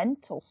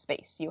mental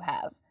space you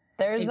have.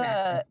 There's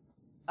a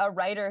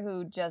writer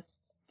who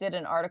just did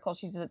an article.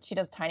 She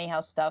does tiny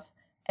house stuff.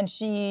 And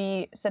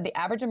she said the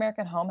average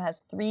American home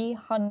has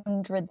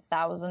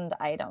 300,000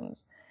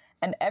 items.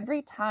 And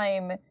every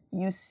time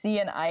you see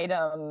an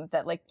item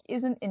that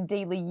isn't in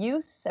daily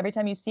use, every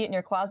time you see it in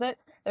your closet,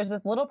 there's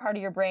this little part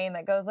of your brain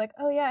that goes like,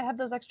 oh yeah, I have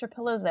those extra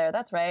pillows there.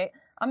 That's right.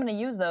 I'm going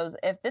to use those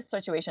if this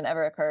situation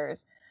ever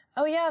occurs.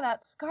 Oh yeah,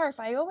 that scarf.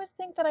 I always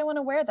think that I want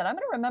to wear that. I'm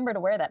going to remember to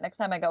wear that next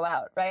time I go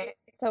out, right?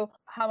 So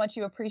how much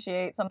you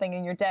appreciate something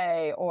in your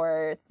day,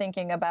 or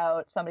thinking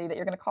about somebody that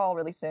you're going to call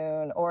really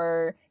soon,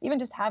 or even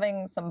just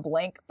having some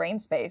blank brain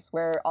space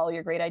where all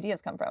your great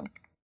ideas come from.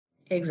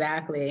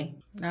 Exactly.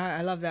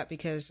 I love that,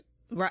 because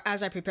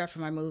as I prepare for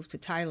my move to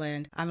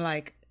Thailand, I'm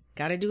like,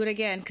 got to do it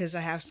again because I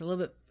have a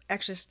little bit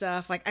extra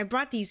stuff. Like, I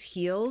brought these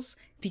heels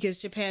because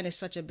Japan is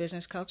such a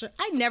business culture.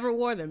 I never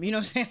wore them. You know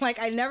what I'm saying?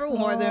 I never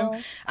wore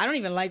them. I don't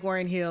even like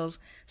wearing heels.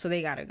 So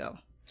they got to go.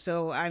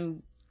 So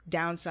I'm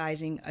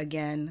downsizing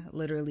again,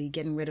 literally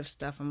getting rid of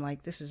stuff. I'm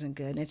like, this isn't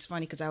good. And it's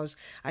funny because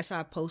I saw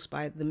a post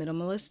by the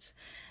Minimalists,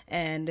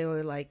 and they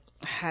were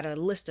had a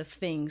list of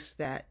things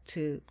that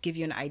to give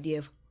you an idea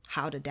of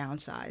how to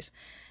downsize.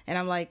 And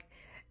I'm like,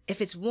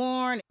 if it's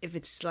worn, if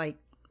it's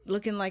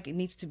looking like it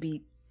needs to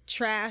be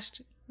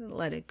trashed,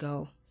 let it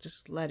go.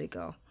 Just let it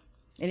go.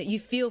 And you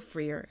feel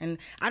freer. And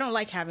I don't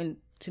like having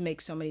to make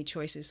so many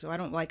choices. So I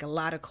don't like a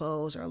lot of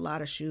clothes or a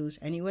lot of shoes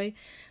anyway,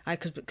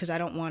 because I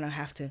don't want to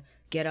have to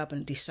get up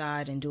and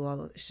decide and do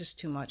all of it. It's just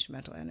too much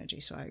mental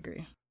energy. So I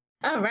agree.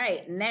 All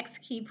right. Next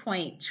key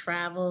point,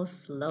 travel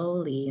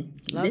slowly.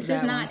 Love This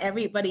is that not one.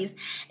 everybody's.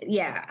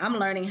 Yeah, I'm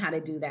learning how to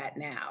do that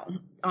now,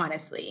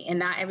 honestly. And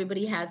not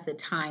everybody has the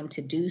time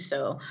to do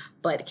so.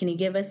 But can you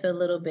give us a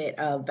little bit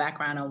of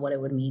background on what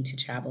it would mean to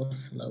travel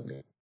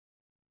slowly?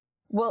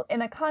 Well, in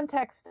the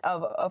context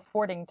of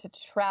affording to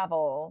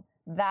travel,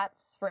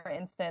 that's, for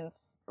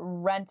instance,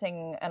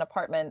 renting an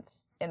apartment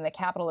in the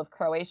capital of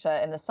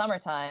Croatia in the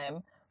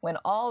summertime when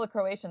all the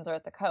Croatians are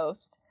at the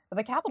coast. But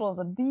the capital is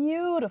a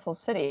beautiful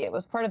city. It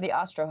was part of the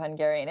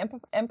Austro-Hungarian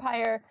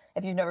Empire.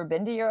 If you've never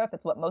been to Europe,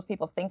 it's what most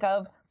people think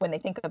of when they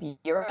think of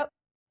Europe.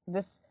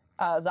 This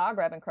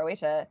Zagreb in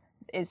Croatia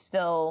is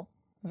still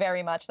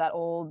very much that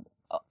old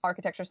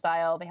architecture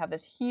style. They have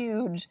this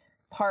huge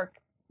park.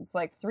 It's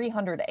like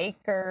 300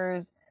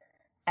 acres,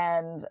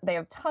 and they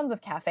have tons of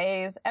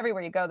cafes.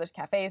 Everywhere you go, there's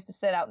cafes to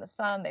sit out in the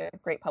sun. They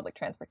have great public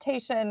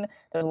transportation.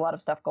 There's a lot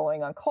of stuff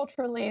going on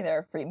culturally. There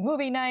are free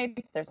movie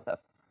nights. There's a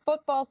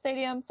football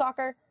stadium,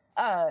 soccer,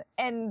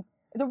 and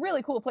it's a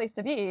really cool place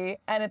to be,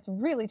 and it's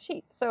really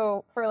cheap.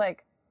 So for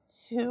like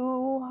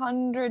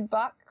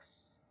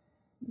 $200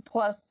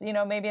 plus,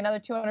 maybe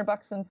another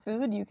 $200 in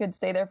food, you could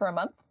stay there for a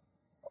month.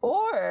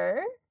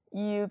 Or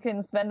you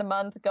can spend a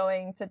month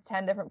going to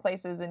 10 different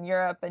places in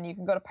Europe, and you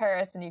can go to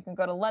Paris, and you can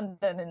go to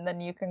London, and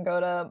then you can go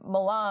to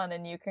Milan,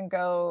 and you can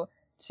go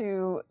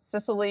to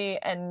Sicily,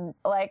 and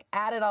like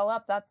add it all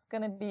up, that's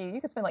going to be, you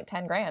could spend like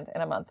 10 grand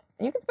in a month.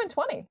 You could spend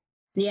 20.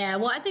 Yeah,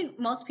 well, I think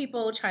most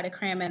people try to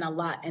cram in a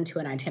lot into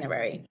an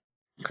itinerary.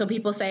 So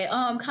people say,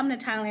 oh, I'm coming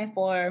to Thailand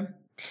for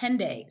 10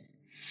 days.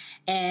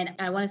 And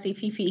I want to see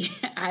Phi Phi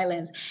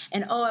Islands.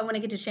 And, oh, I want to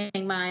get to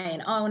Chiang Mai.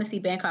 And, oh, I want to see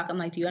Bangkok. I'm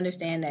like, do you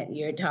understand that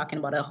you're talking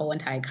about a whole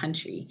entire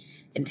country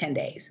in 10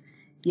 days?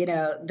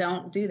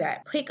 Don't do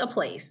that. Pick a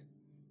place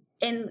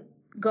and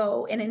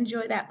go and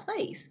enjoy that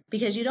place,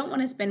 because you don't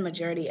want to spend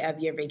majority of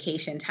your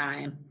vacation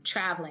time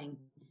traveling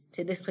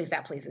to this place,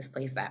 that place, this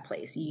place, that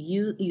place.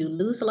 You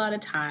lose a lot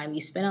of time.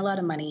 You spend a lot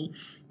of money.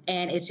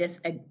 And it's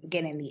just,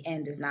 again, in the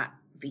end, does not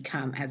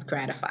become as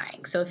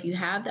gratifying. So if you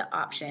have the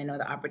option or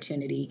the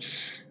opportunity,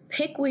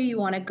 pick where you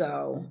want to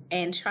go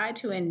and try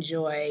to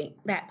enjoy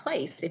that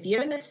place. If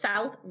you're in the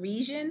South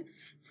region,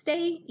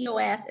 stay your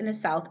ass in the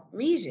South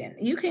region.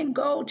 You can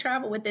go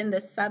travel within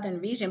the Southern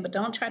region, but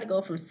don't try to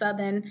go from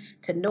Southern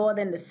to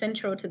Northern to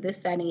Central to this,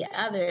 that, and the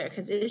other,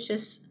 because it's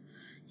just,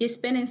 you're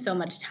spending so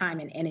much time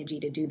and energy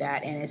to do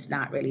that, and it's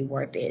not really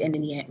worth it. And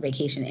then the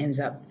vacation ends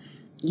up,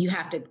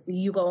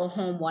 you go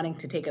home wanting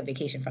to take a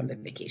vacation from the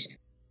vacation.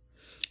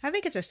 I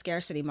think it's a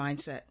scarcity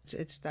mindset.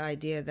 It's the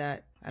idea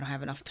that I don't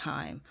have enough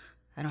time.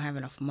 I don't have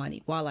enough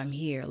money. While I'm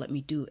here, let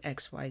me do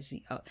X, Y,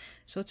 Z.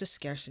 So it's a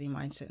scarcity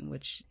mindset in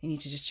which you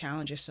need to just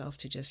challenge yourself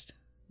to just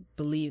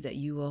believe that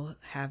you will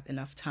have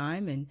enough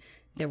time and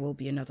there will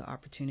be another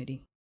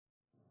opportunity.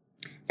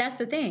 That's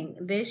the thing.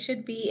 There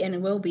should be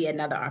and will be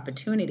another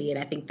opportunity. And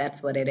I think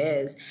that's what it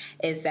is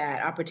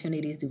that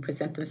opportunities do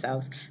present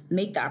themselves.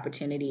 Make the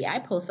opportunity. I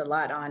post a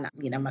lot on,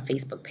 my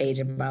Facebook page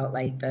about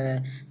like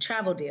the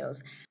travel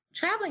deals.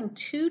 Traveling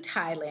to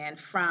Thailand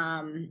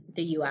from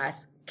the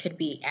U.S. could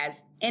be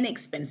as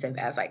inexpensive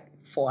as like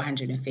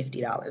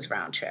 $450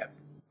 round trip.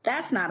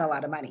 That's not a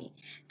lot of money.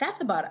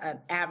 That's about an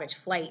average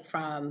flight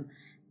from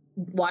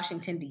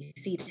Washington,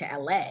 D.C. to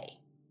L.A.,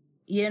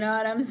 you know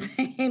what I'm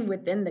saying,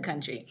 within the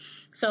country.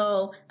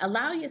 So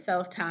allow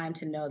yourself time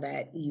to know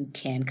that you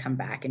can come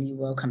back and you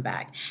will come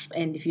back.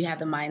 And if you have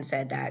the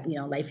mindset that,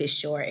 life is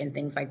short and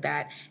things like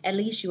that, at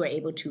least you are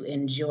able to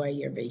enjoy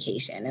your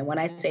vacation. And when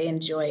I say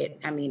enjoy it,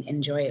 I mean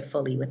enjoy it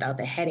fully without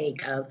the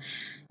headache of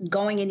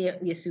going in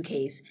your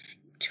suitcase,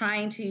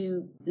 trying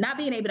to not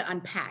being able to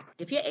unpack.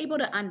 If you're able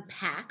to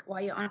unpack while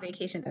you're on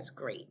vacation, that's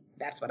great.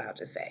 That's what I'll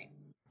just say.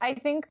 I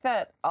think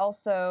that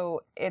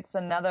also it's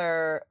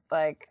another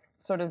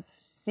sort of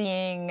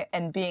seeing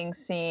and being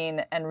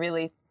seen and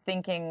really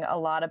thinking a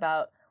lot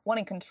about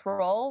wanting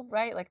control,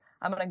 right? Like,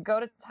 I'm going to go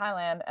to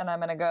Thailand and I'm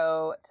going to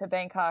go to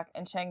Bangkok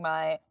and Chiang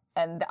Mai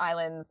and the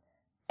islands,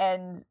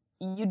 and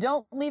you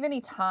don't leave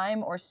any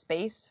time or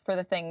space for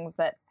the things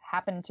that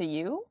happen to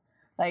you.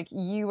 Like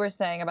you were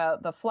saying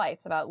about the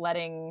flights, about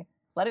letting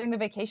the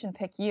vacation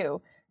pick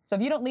you. So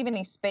if you don't leave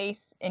any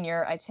space in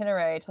your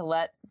itinerary to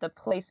let the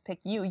place pick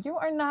you, you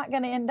are not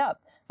going to end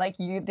up like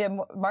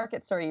the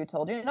market story you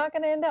told. You're not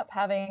going to end up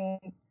having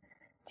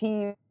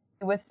tea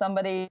with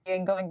somebody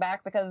and going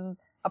back, because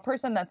a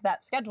person that's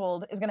that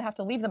scheduled is going to have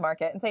to leave the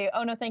market and say,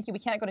 oh, no, thank you. We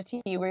can't go to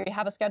tea. We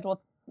have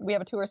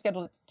a tour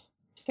scheduled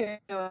too,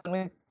 and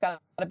we've got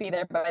to be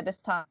there by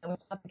this time.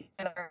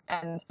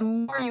 And the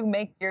more you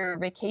make your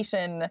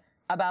vacation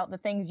about the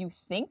things you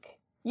think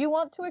you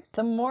want to,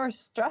 the more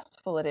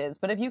stressful it is.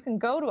 But if you can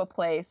go to a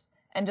place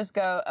and just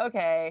go,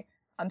 okay,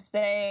 I'm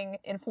staying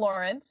in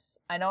Florence.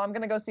 I know I'm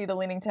going to go see the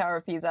Leaning Tower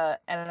of Pisa,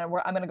 and I'm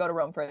going to go to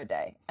Rome for a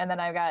day. And then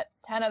I've got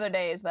 10 other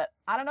days that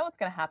I don't know what's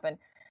going to happen.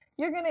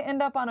 You're going to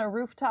end up on a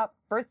rooftop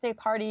birthday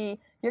party.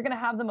 You're going to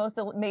have the most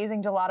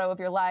amazing gelato of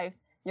your life.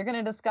 You're going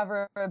to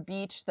discover a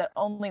beach that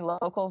only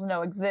locals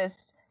know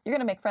exists. You're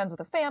going to make friends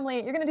with a family.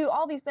 You're going to do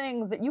all these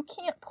things that you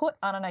can't put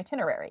on an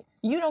itinerary.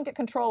 You don't get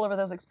control over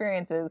those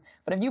experiences.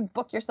 But if you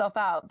book yourself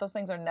out, those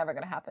things are never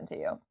going to happen to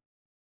you.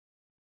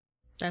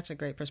 That's a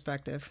great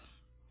perspective.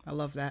 I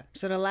love that.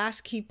 So the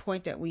last key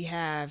point that we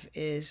have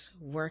is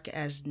work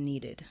as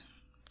needed.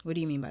 What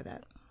do you mean by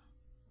that?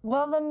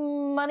 Well, the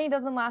money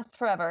doesn't last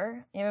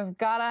forever. You've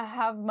got to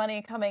have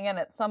money coming in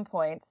at some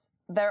points.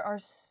 There are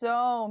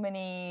so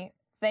many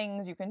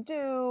things you can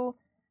do.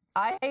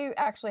 I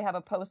actually have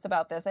a post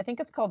about this. I think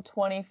it's called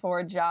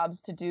 24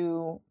 jobs to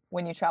do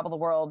when you travel the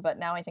world, but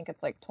now I think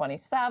it's like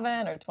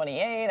 27 or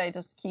 28. I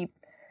just keep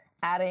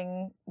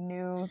adding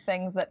new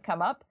things that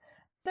come up.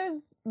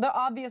 There's the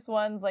obvious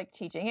ones like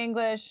teaching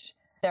English.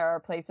 There are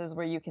places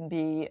where you can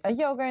be a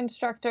yoga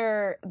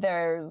instructor.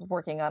 There's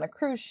working on a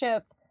cruise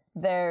ship.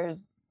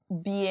 There's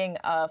being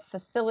a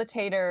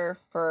facilitator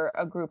for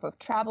a group of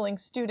traveling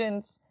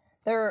students.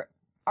 There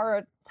are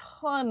a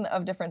ton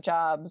of different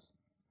jobs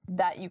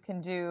that you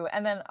can do.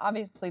 And then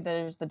obviously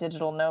there's the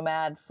digital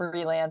nomad,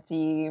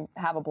 freelance-y,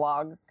 have a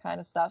blog kind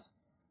of stuff.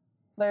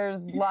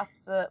 There's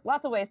lots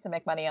of ways to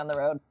make money on the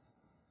road.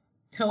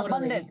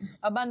 Totally.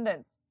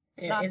 Abundance.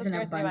 There Not is the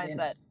an scarcity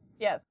abundance. mindset.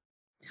 Yes.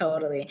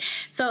 Totally.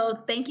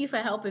 So thank you for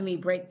helping me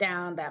break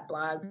down that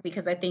blog,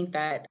 because I think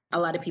that a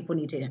lot of people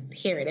need to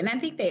hear it. And I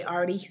think they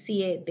already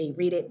see it, they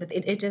read it, but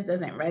it just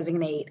doesn't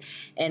resonate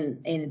and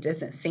it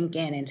doesn't sink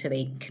in until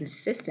they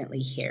consistently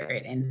hear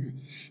it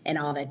and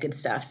all that good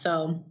stuff.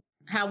 So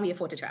how we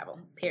afford to travel,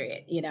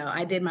 period. You know,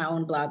 I did my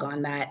own blog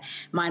on that.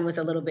 Mine was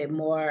a little bit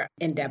more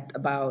in depth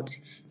about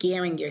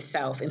gearing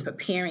yourself and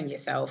preparing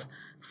yourself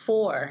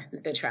for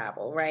the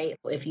travel, right?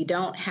 If you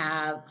don't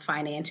have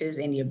finances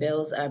and your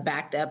bills are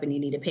backed up and you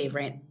need to pay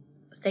rent,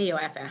 stay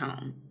your ass at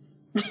home.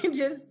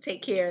 Just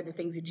take care of the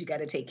things that you got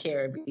to take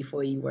care of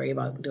before you worry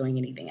about doing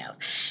anything else.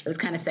 It was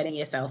kind of setting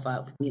yourself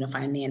up,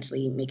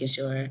 financially, making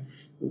sure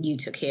you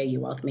took care of your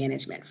wealth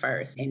management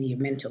first and your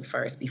mental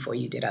first before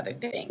you did other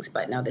things.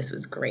 But no, this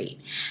was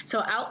great.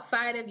 So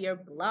outside of your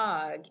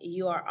blog,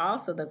 you are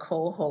also the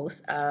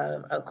co-host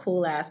of a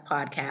cool ass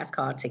podcast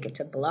called Ticket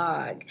to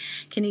Blog.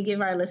 Can you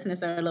give our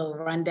listeners a little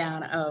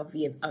rundown of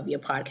your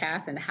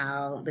podcast and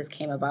how this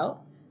came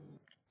about?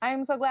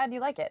 I'm so glad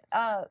you like it.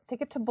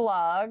 Ticket to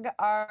Blog.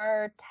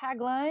 Our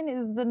tagline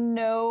is the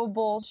no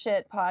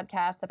bullshit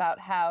podcast about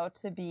how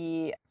to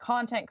be a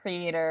content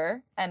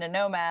creator and a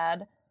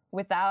nomad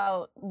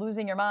without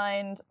losing your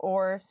mind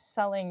or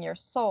selling your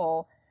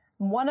soul.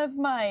 One of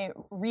my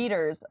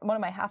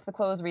Half the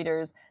Close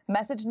readers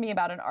messaged me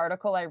about an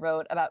article I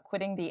wrote about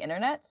quitting the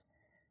internet.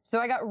 So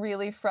I got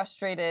really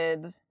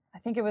frustrated. I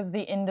think it was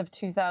the end of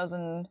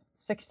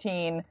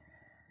 2016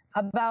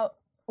 about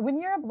when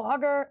you're a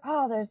blogger,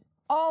 there's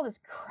all this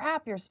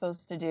crap you're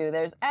supposed to do.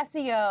 There's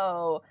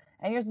SEO,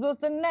 and you're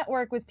supposed to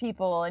network with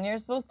people, and you're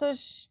supposed to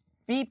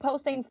be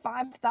posting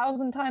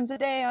 5,000 times a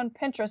day on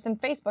Pinterest and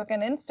Facebook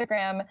and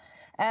Instagram.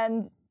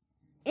 And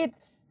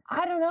it's,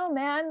 I don't know,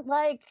 man,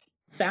 like.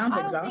 Sounds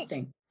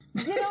exhausting.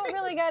 You don't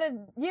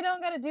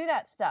gotta do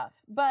that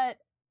stuff. But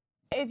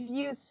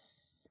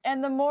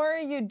and the more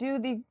you do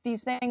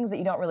these things that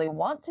you don't really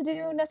want to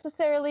do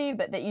necessarily,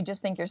 but that you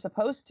just think you're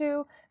supposed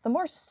to, the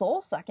more soul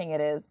sucking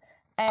it is.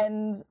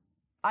 And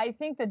I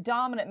think the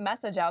dominant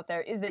message out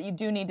there is that you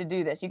do need to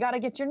do this. You got to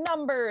get your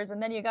numbers,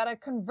 and then you got to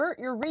convert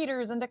your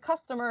readers into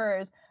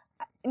customers.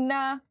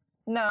 No,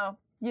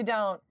 you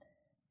don't.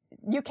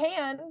 You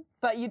can,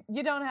 but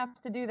you don't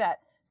have to do that.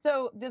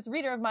 So this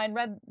reader of mine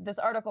read this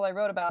article I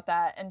wrote about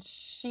that, and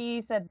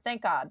she said,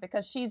 thank God,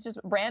 because she's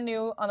just brand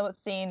new on the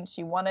scene.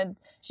 She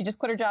just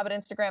quit her job at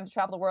Instagram to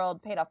travel the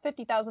world, paid off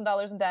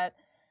 $50,000 in debt,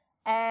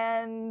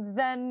 and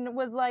then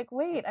was like,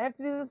 wait, I have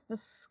to do this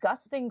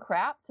disgusting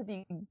crap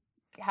to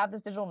have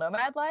this digital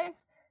nomad life.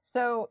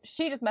 So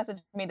she just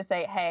messaged me to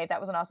say, hey, that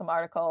was an awesome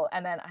article.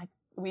 And then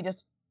we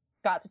just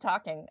got to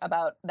talking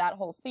about that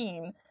whole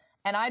scene.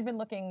 And I'd been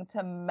looking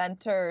to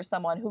mentor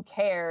someone who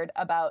cared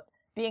about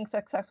being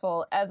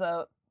successful as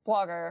a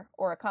blogger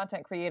or a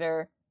content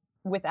creator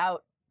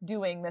without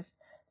doing this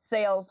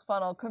sales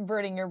funnel,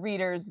 converting your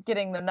readers,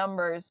 getting the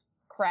numbers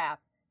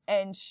crap.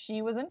 And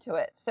she was into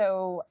it.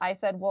 So I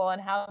said, well,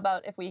 and how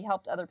about if we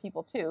helped other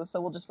people too? So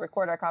we'll just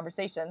record our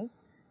conversations.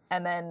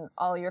 And then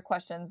all your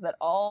questions that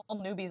all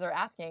newbies are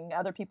asking,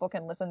 other people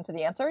can listen to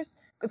the answers.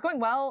 It's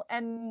going well,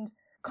 and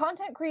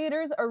content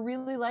creators are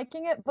really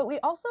liking it. But we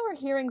also are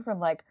hearing from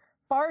like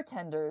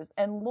bartenders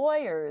and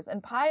lawyers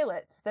and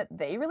pilots that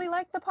they really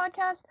like the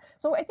podcast.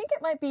 So I think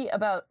it might be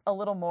about a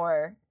little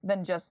more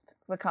than just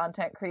the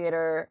content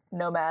creator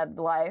nomad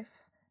life.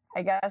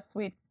 I guess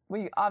we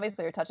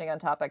obviously are touching on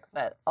topics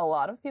that a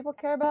lot of people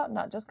care about,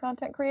 not just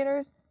content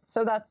creators.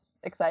 So that's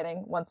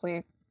exciting once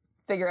we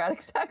figure out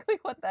exactly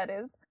what that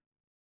is.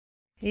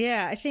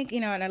 Yeah, I think,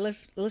 and I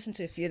listened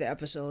to a few of the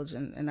episodes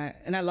and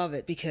I love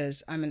it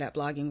because I'm in that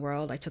blogging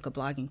world. I took a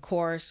blogging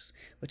course,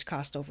 which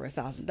cost over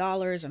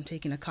 $1,000. I'm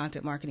taking a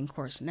content marketing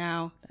course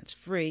now that's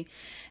free.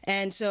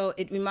 And so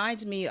it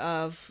reminds me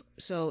of,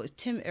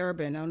 Tim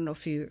Urban, I don't know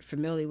if you're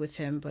familiar with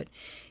him, but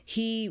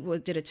he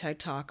did a TED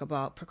Talk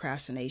about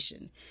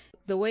procrastination.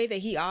 the way that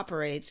he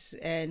operates,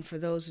 and for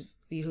those of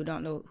you who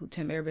don't know who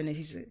Tim Urban is,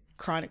 he's a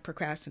chronic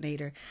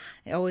procrastinator.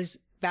 It always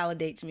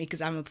validates me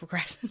because I'm a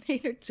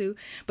procrastinator too,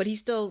 but he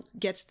still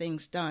gets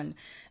things done.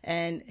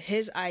 And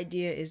his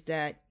idea is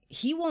that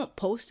he won't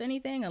post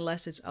anything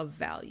unless it's of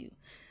value.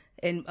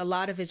 And a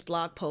lot of his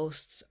blog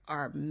posts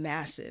are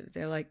massive.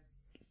 They're like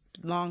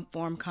long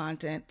form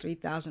content,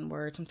 3,000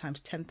 words, sometimes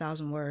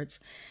 10,000 words.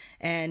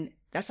 And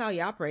that's how he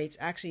operates.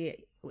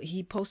 Actually,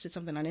 he posted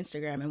something on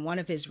Instagram, and one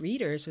of his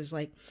readers was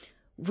like,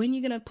 when are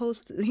you going to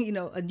post,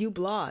 a new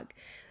blog?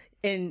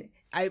 And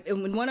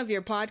in one of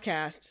your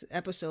podcast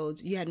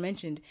episodes, you had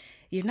mentioned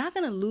you're not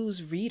going to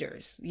lose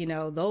readers.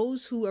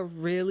 Those who are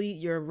really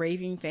your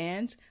raving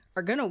fans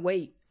are going to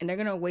wait, and they're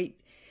going to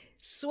wait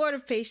sort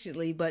of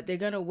patiently, but they're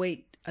going to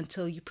wait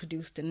until you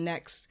produce the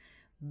next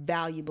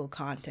valuable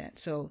content.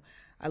 So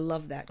I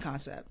love that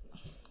concept.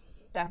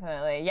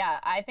 Definitely. Yeah.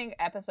 I think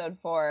episode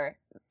 4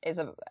 is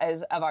of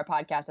our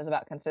podcast is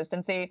about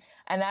consistency.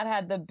 And that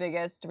had the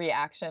biggest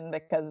reaction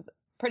because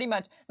pretty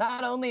much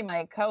not only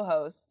my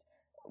co-host,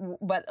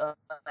 but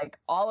like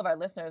all of our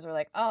listeners were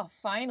like, oh,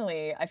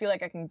 finally, I feel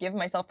like I can give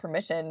myself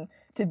permission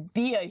to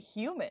be a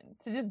human,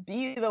 to just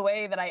be the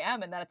way that I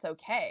am, and that it's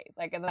okay.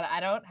 Like, and that I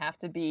don't have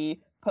to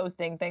be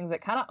posting things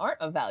that kind of aren't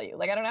of value.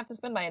 Like, I don't have to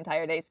spend my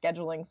entire day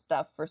scheduling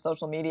stuff for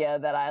social media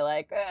that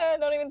I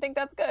don't even think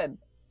that's good.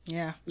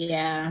 Yeah.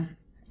 Yeah.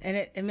 And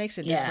it makes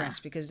a difference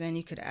because then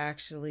you could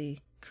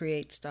actually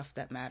create stuff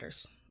that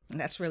matters. And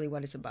that's really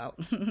what it's about.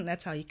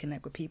 That's how you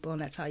connect with people,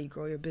 and that's how you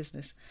grow your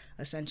business,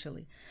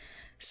 essentially.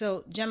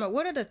 So, Gemma,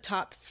 what are the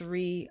top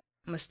 3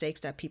 mistakes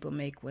that people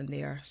make when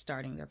they are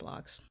starting their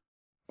blogs?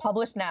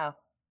 Publish now.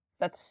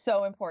 That's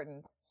so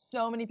important.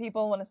 So many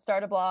people want to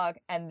start a blog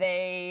and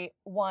they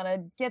want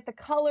to get the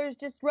colors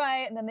just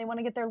right, and then they want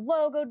to get their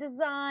logo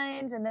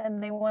designed, and then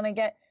they want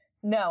to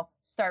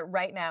start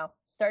right now.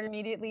 Start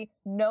immediately.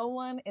 No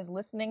one is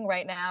listening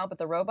right now but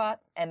the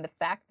robots, and the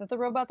fact that the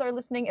robots are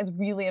listening is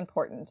really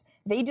important.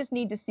 They just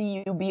need to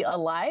see you be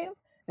alive.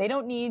 They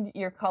don't need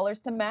your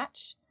colors to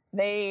match.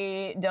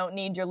 They don't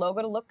need your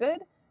logo to look good.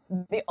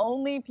 The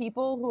only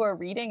people who are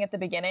reading at the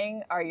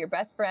beginning are your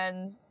best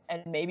friends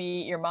and maybe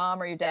your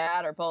mom or your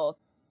dad or both.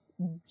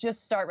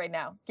 Just start right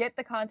now. Get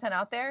the content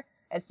out there.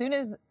 As soon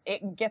as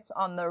it gets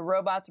on the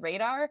robot's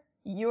radar,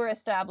 you're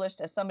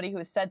established as somebody who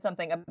has said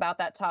something about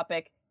that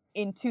topic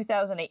in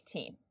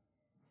 2018.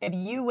 If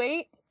you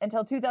wait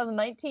until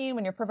 2019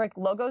 when your perfect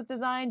logo's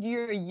designed,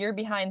 you're a year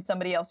behind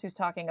somebody else who's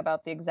talking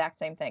about the exact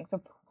same thing.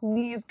 So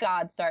please,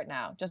 God, start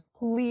now. Just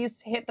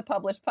please hit the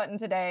publish button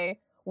today.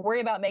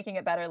 Worry about making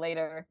it better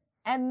later.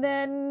 And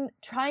then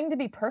trying to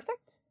be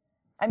perfect.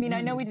 I mean, I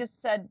know we just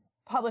said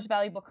publish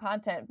valuable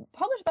content.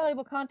 Publish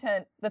valuable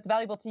content that's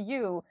valuable to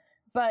you,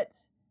 but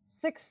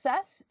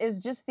success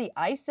is just the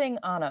icing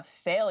on a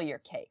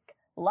failure cake.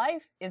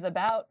 Life is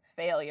about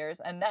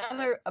failures.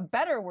 A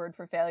better word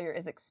for failure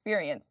is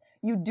experience.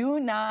 You do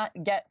not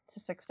get to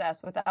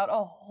success without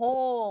a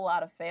whole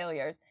lot of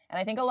failures. And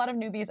I think a lot of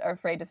newbies are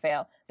afraid to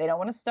fail. They don't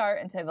want to start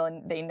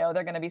until they know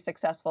they're going to be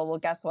successful. Well,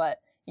 guess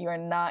what? You are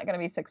not going to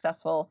be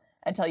successful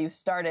until you've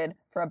started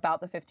for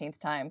about the 15th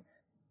time.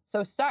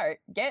 So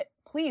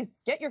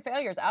please get your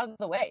failures out of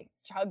the way.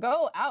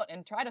 Go out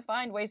and try to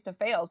find ways to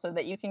fail so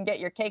that you can get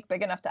your cake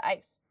big enough to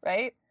ice,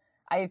 right?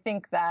 I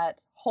think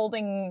that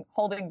holding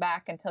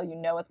back until you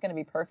know it's going to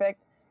be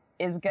perfect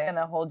is going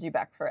to hold you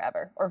back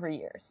forever or for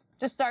years.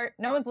 Just start.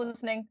 No one's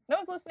listening.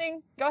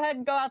 Go ahead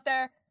and go out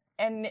there.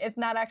 And it's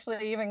not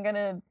actually even going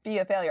to be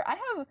a failure. I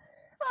have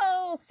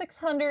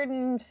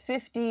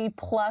 650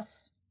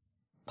 plus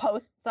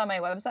posts on my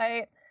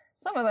website.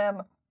 Some of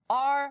them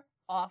are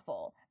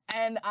awful.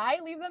 And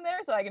I leave them there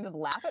so I can just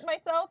laugh at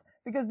myself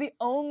because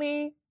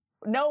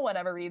no one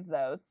ever reads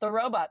those. The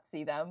robots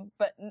see them,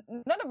 but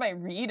none of my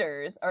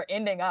readers are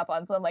ending up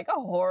on some a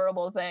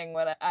horrible thing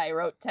when I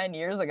wrote 10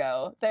 years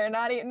ago.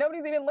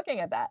 Nobody's even looking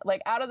at that.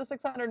 Like out of the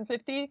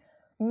 650,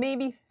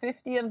 maybe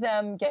 50 of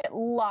them get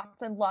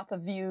lots and lots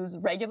of views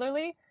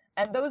regularly.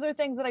 And those are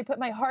things that I put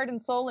my heart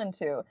and soul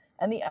into.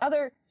 And the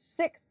other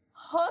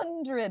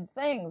 600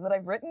 things that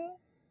I've written,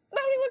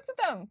 nobody looks at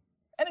them.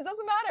 And it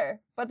doesn't matter.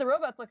 But the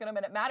robots look at them,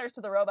 and it matters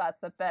to the robots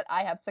that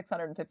I have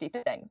 650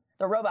 things.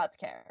 The robots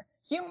care.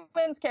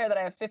 Humans care that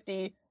I have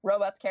 50.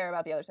 Robots care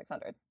about the other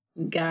 600.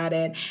 Got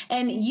it.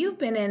 And you've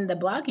been in the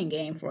blogging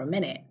game for a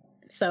minute.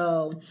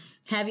 So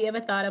have you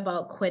ever thought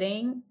about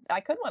quitting?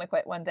 I could want to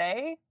quit one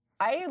day.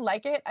 I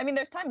like it. I mean,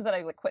 there's times that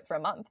I would quit for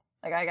a month.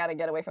 Like, I got to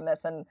get away from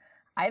this. And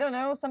I don't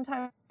know,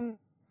 sometimes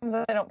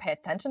I don't pay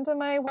attention to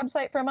my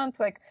website for a month.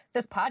 Like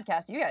this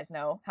podcast, you guys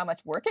know how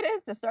much work it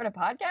is to start a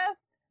podcast.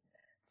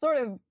 Sort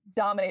of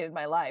dominated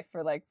my life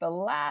for the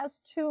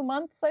last 2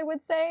 months, I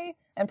would say,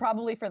 and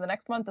probably for the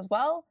next month as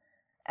well.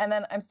 And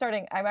then I'm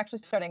actually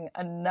starting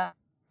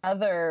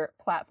another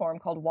platform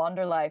called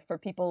Wanderlife for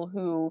people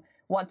who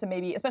want to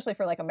maybe, especially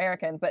for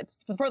Americans, but it's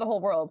for the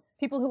whole world,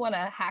 people who want to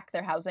hack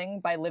their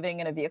housing by living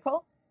in a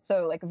vehicle.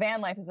 So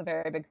van life is a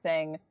very big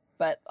thing,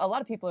 but a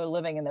lot of people are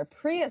living in their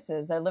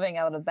Priuses. They're living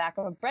out of the back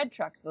of a bread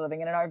truck. They're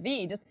living in an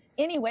RV, just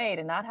any way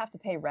to not have to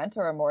pay rent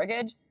or a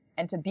mortgage.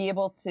 and to be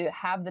able to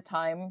have the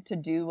time to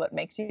do what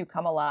makes you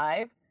come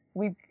alive,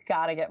 we've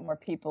got to get more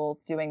people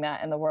doing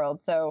that in the world.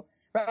 So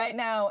right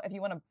now, if you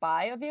want to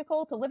buy a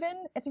vehicle to live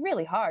in, it's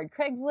really hard.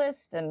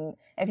 Craigslist, and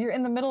if you're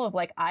in the middle of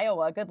like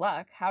Iowa, good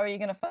luck. How are you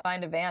going to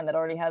find a van that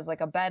already has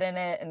like a bed in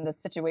it and the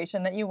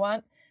situation that you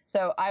want?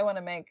 So I want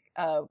to make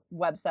a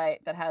website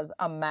that has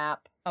a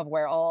map of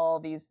where all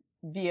these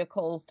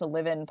vehicles to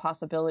live in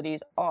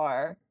possibilities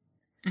are.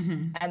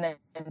 And then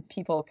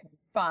people can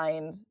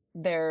find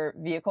their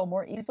vehicle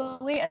more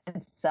easily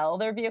and sell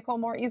their vehicle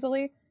more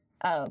easily.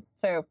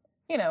 So,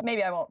 you know,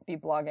 maybe I won't be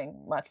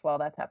blogging much while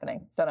that's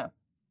happening. Don't know.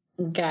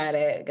 Got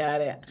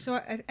it.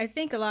 So I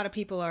think a lot of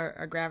people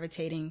are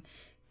gravitating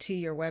to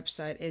your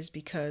website is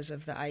because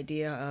of the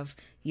idea of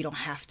you don't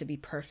have to be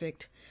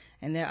perfect,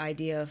 and the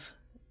idea of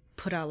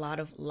put a lot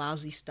of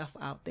lousy stuff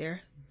out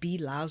there, be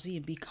lousy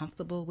and be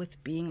comfortable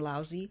with being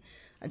lousy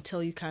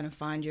until you kind of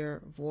find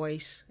your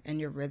voice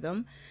and your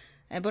rhythm,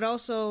 but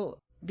also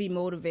be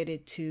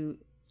motivated to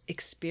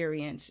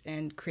experience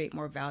and create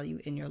more value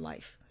in your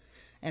life.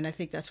 And I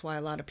think that's why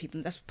a lot of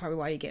people, that's probably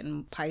why you're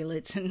getting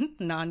pilots and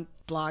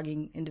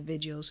non-blogging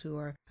individuals who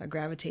are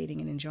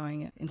gravitating and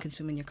enjoying it and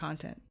consuming your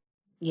content.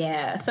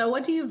 Yeah. So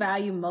what do you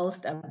value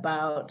most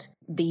about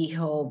the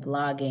whole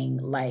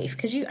blogging life?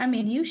 Because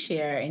you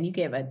share and you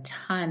give a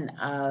ton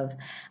of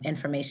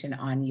information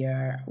on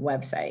your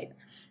website.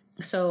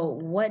 So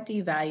what do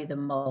you value the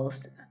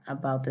most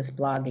about this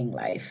blogging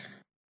life?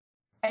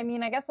 I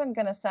mean, I guess I'm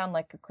going to sound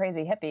like a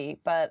crazy hippie,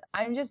 but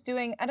I'm just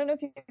doing, I don't know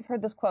if you've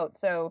heard this quote,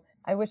 so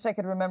I wish I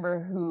could remember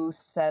who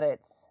said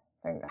it,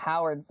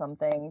 Howard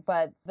something,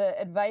 but the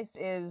advice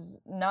is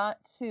not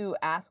to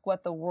ask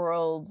what the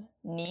world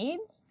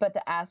needs, but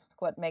to ask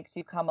what makes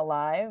you come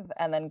alive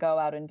and then go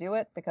out and do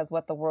it, because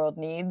what the world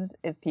needs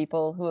is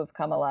people who have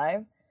come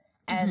alive.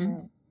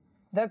 And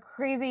the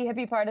crazy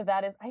hippie part of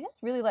that is I just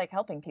really like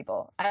helping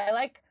people. I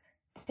like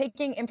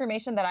taking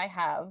information that I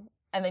have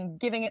and then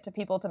giving it to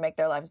people to make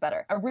their lives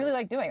better. I really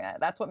like doing that.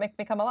 That's what makes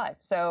me come alive.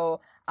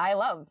 So I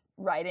love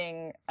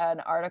writing an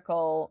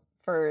article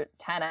for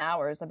 10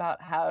 hours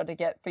about how to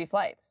get free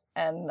flights.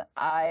 And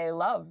I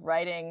love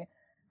writing,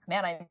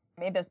 I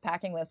made this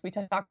packing list. We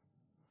talk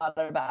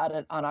about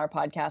it on our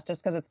podcast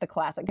just because it's the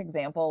classic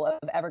example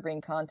of evergreen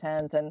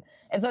content. And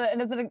it's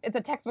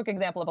a textbook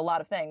example of a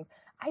lot of things.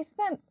 I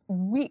spent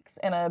weeks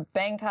in a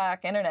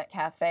Bangkok internet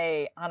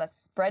cafe on a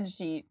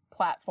spreadsheet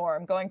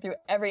platform going through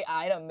every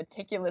item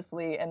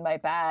meticulously in my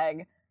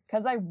bag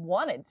because I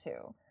wanted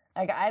to.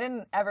 Like, I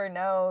didn't ever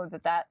know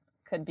that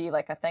could be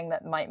like a thing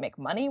that might make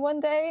money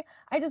one day.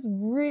 I just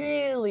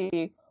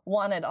really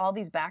wanted all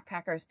these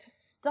backpackers to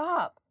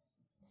stop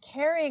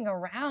carrying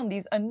around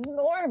these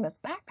enormous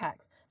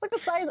backpacks. It's like the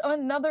size of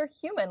another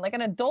human, like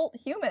an adult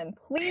human.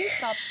 Please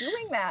stop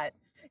doing that.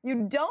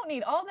 You don't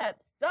need all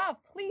that stuff.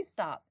 Please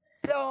stop.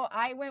 So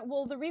I went,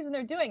 well, the reason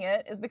they're doing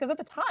it is because at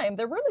the time,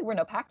 there really were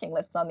no packing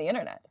lists on the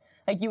internet.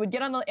 Like, you would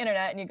get on the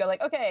internet and you'd go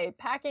like, okay,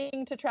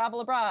 packing to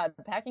travel abroad,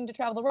 packing to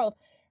travel the world.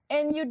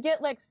 And you'd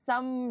get like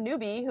some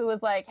newbie who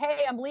was like,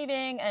 hey, I'm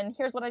leaving and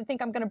here's what I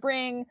think I'm going to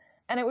bring.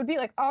 And it would be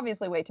like,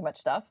 obviously way too much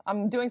stuff.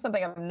 I'm doing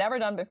something I've never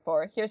done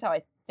before. Here's how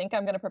I think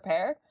I'm going to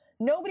prepare.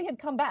 Nobody had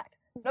come back.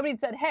 Nobody had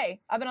said, hey,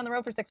 I've been on the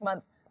road for 6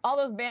 months. All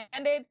those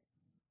Band-Aids,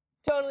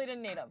 totally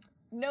didn't need them.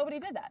 Nobody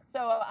did that. So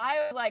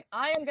I was like,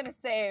 I am going to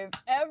save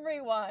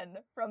everyone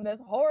from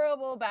this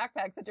horrible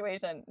backpack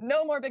situation.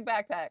 No more big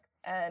backpacks.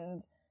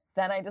 And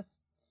then I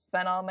just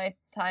spent all my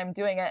time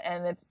doing it.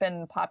 And it's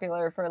been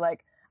popular for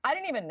like, I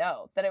didn't even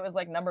know that it was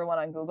like #1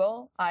 on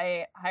Google.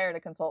 I hired a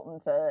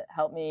consultant to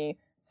help me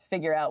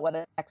figure out what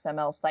an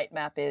XML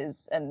sitemap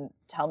is and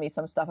tell me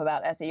some stuff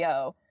about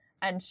SEO.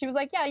 And she was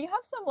like, yeah, you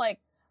have some like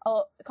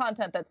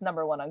content that's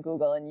 #1 on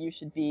Google and you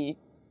should be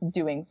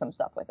doing some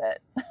stuff with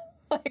it.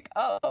 Like,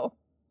 oh,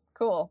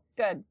 cool,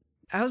 good.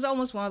 I was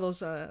almost one of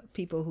those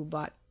people who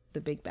bought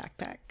the big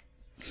backpack.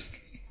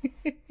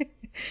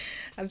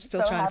 I'm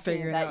still trying to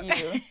figure it out.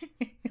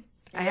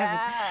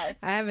 I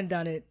haven't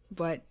done it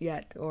but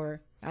yet, or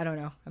I don't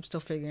know. I'm still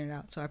figuring it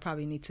out. So I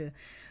probably need to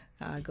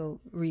go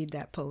read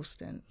that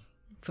post and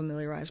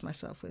familiarize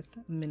myself with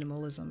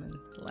minimalism and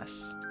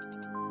less.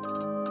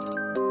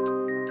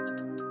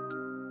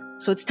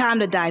 So it's time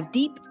to dive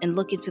deep and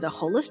look into the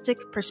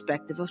holistic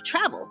perspective of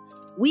travel.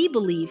 We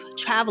believe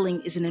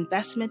traveling is an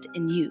investment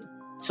in you.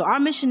 So our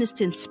mission is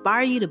to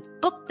inspire you to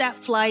book that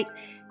flight,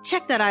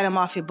 check that item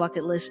off your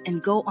bucket list,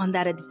 and go on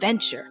that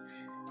adventure.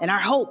 And our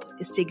hope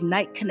is to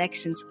ignite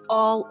connections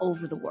all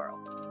over the world.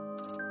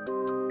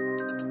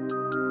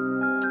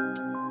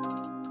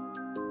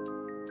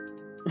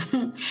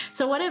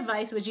 So what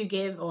advice would you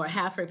give or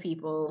have for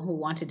people who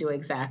want to do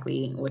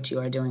exactly what you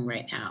are doing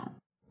right now?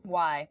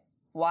 Why?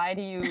 Why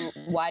do you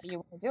want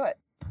to do it?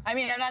 I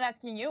mean, I'm not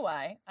asking you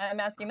why. I'm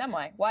asking them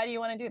why. Why do you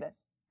want to do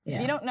this? Yeah.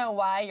 If you don't know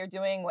why you're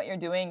doing what you're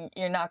doing,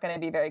 you're not going to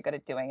be very good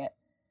at doing it.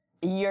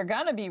 You're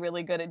going to be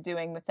really good at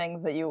doing the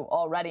things that you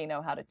already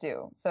know how to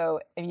do. So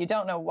if you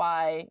don't know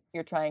why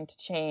you're trying to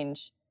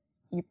change,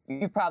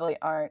 you probably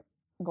aren't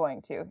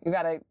going to. You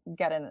got to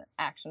get an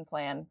action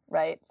plan,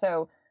 right?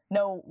 So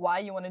know why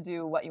you want to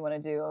do what you want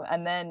to do,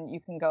 and then you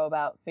can go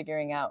about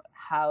figuring out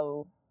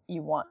how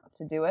you want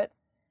to do it.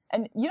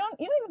 And you don't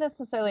even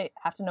necessarily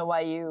have to know why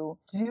you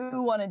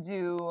do want to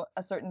do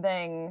a certain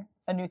thing,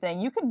 a new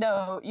thing. You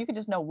could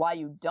just know why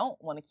you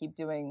don't want to keep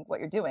doing what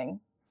you're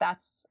doing.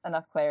 That's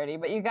enough clarity.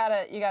 But you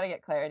gotta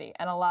get clarity.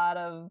 And a lot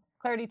of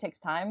clarity takes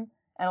time.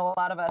 And a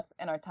lot of us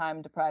in our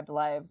time deprived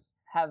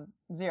lives have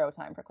zero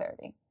time for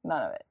clarity.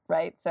 None of it,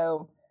 right?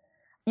 So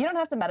you don't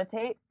have to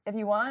meditate if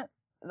you want.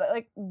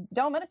 Like,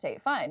 don't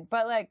meditate, fine.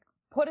 But like,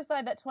 put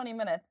aside that 20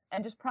 minutes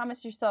and just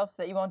promise yourself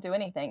that you won't do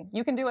anything.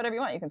 You can do whatever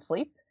you want. You can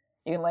sleep.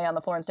 You can lay on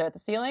the floor and stare at the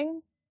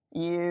ceiling.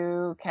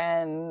 You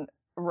can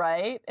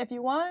write if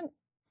you want.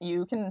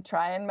 You can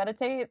try and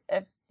meditate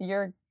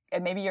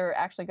maybe you're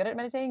actually good at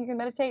meditating. You can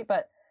meditate,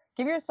 but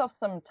give yourself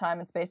some time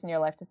and space in your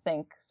life to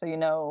think, so you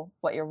know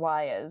what your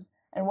why is.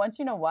 And once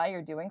you know why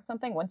you're doing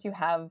something, once you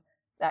have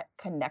that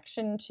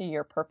connection to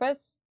your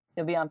purpose,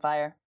 you'll be on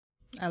fire.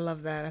 I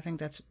love that. I think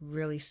that's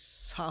really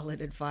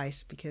solid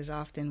advice, because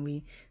often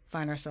we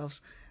find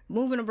ourselves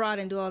moving abroad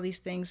and do all these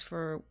things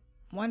for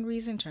one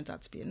reason, turns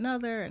out to be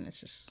another, and it's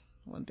just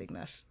one big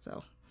mess.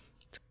 So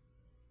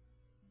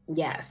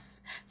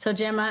yes. So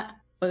Gemma,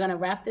 we're going to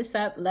wrap this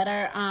up. Let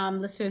our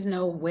listeners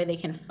know where they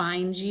can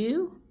find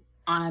you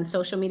on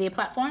social media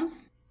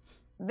platforms.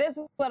 This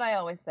is what I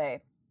always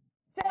say.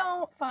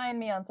 Don't find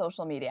me on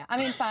social media. I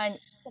mean, fine.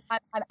 I'm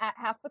at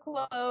Half the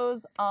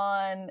Clothes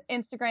on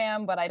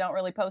Instagram, but I don't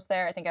really post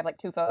there. I think I have like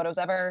 2 photos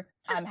ever.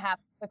 I'm Half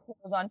the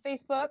Clothes on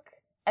Facebook.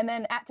 And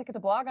then at Ticket to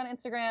Blog on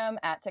Instagram,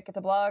 at Ticket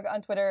to Blog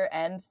on Twitter,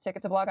 and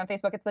Ticket to Blog on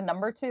Facebook. It's the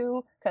number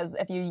 2, because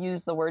if you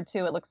use the word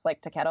 2, it looks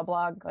like Ticketo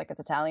Blog, like it's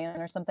Italian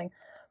or something.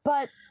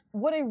 But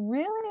what I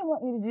really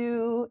want you to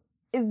do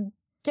is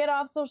get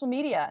off social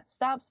media.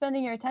 Stop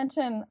spending your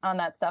attention on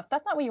that stuff.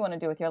 That's not what you want to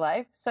do with your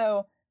life.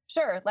 So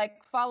sure,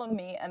 like, follow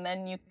me, and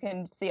then you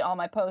can see all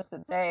my posts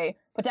that say,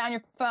 put down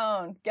your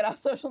phone, get off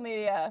social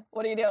media.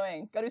 What are you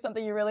doing? Go do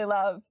something you really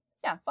love.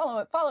 Yeah,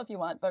 follow if you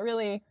want, but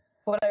really,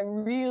 what I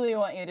really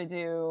want you to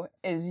do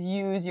is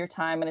use your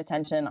time and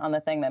attention on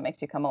the thing that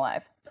makes you come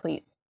alive,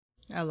 please.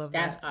 I love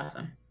that. That's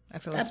awesome. I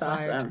feel that's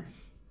inspired. Awesome.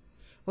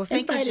 Well,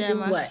 thank inspired you,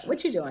 Gemma. To do what?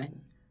 What you doing?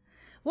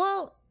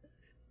 Well,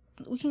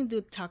 we can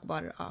talk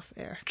about it off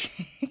air.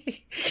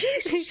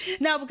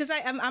 No, because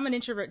I'm an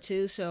introvert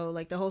too, so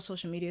like the whole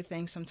social media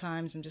thing,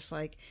 sometimes I'm just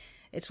like,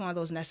 it's one of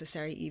those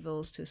necessary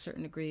evils to a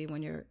certain degree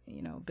when you're,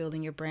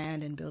 building your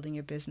brand and building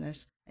your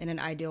business. In an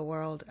ideal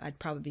world, I'd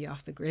probably be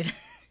off the grid,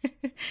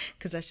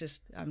 because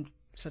I'm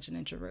such an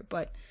introvert,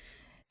 but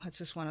it's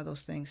just one of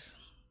those things.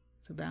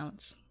 It's a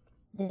balance.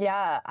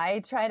 Yeah, I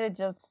try to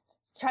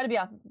be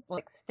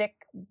stick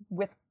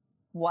with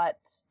what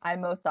I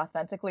most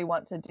authentically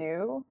want to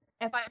do.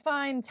 If I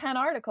find 10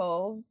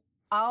 articles,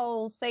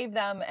 I'll save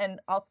them and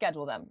I'll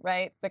schedule them,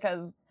 right?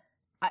 Because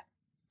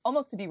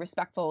almost to be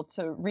respectful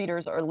to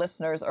readers or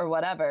listeners or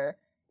whatever,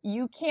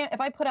 you can't, if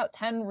I put out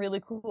 10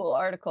 really cool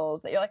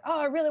articles that you're like,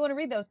 oh, I really want to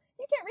read those,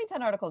 you can't read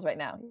 10 articles right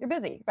now. You're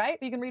busy, right?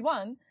 But you can read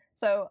one.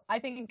 So I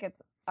think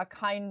it's a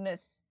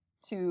kindness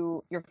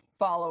to your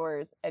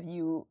followers if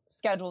you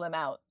schedule them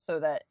out so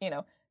that,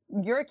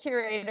 you're a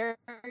curator,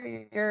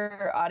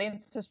 your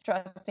audience is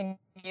trusting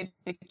you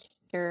to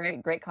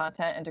curate great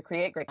content and to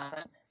create great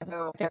content. And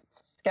so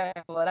just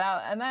schedule it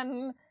out. And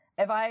then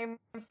if I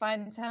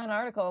find 10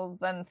 articles,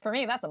 then for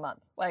me, that's a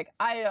month. Like,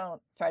 I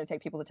don't try to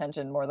take people's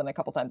attention more than a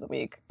couple times a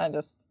week. I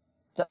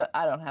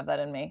don't have that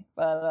in me.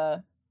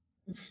 But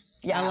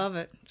yeah. I love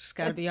it. Just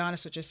got to be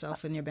honest with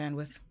yourself and your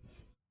bandwidth.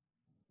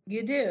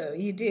 You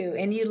do.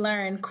 And you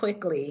learn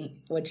quickly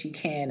what you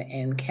can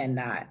and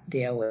cannot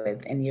deal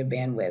with in your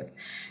bandwidth,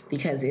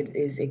 because it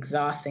is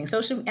exhausting.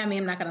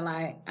 I'm not going to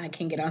lie. I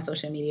can get on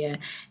social media,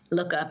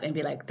 look up and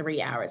be like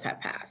 3 hours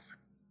have passed.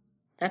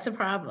 That's a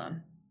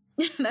problem.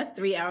 That's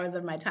 3 hours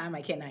of my time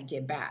I cannot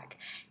get back.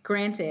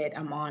 Granted,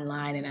 I'm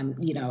online and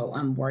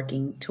I'm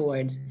working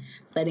towards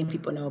letting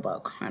people know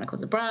about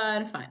Chronicles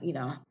Abroad,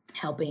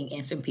 helping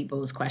answer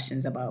people's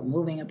questions about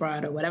moving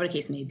abroad or whatever the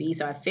case may be.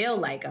 So I feel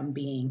like I'm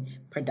being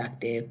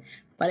productive,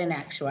 but in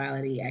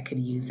actuality, I could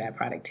use that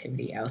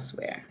productivity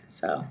elsewhere.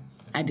 So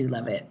I do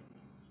love it.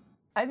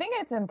 I think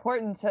it's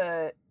important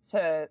to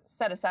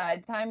set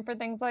aside time for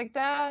things like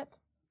that.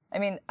 I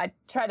mean, I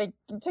try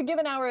to give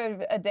an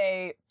hour a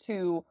day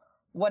to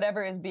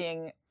whatever is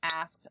being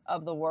asked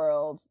of the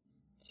world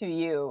to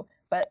you.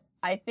 But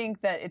I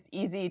think that it's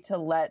easy to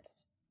let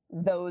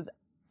those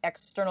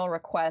external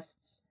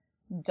requests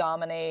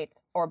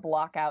dominate or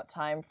block out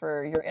time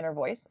for your inner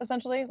voice,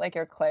 essentially, like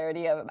your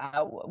clarity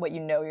about what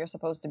you're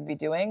supposed to be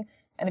doing.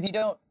 And if you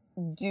don't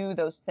do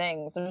those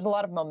things, there's a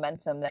lot of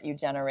momentum that you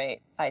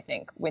generate, I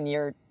think, when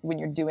you're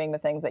doing the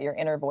things that your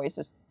inner voice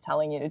is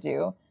telling you to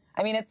do.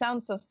 I mean, it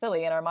sounds so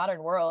silly in our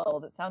modern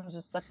world. It sounds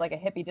just such like a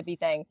hippy-dippy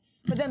thing.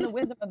 But then the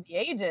wisdom of the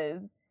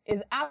ages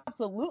is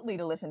absolutely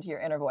to listen to your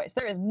inner voice.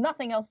 There is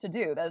nothing else to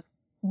do. That's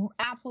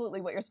absolutely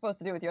what you're supposed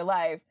to do with your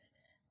life.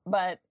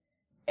 But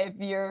if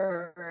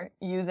you're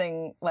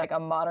using like a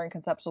modern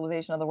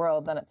conceptualization of the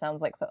world, then it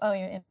sounds like,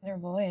 your inner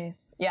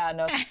voice. Yeah,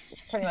 no,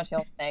 it's pretty much the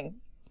only thing.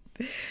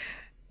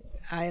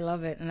 I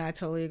love it, and I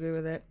totally agree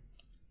with it.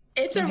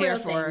 It's a real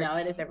thing. No,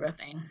 it is a real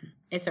thing.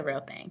 It's a real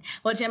thing.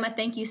 Well, Gemma,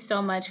 thank you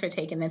so much for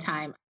taking the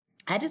time.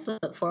 I just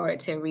look forward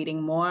to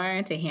reading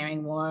more, to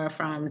hearing more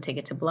from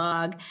Ticket to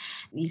Blog.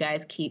 You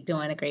guys keep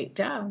doing a great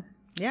job.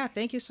 Yeah,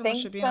 thank you so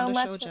much for being on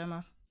the show,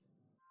 Gemma.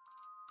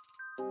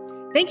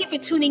 Thank you for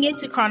tuning in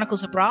to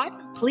Chronicles Abroad.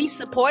 Please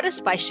support us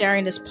by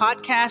sharing this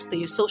podcast through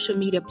your social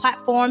media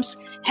platforms.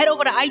 Head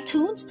over to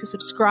iTunes to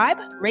subscribe,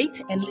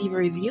 rate, and leave a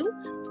review.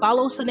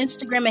 Follow us on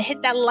Instagram and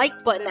hit that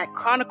like button at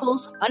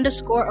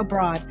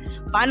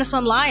Chronicles_Abroad. Find us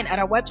online at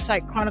our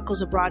website,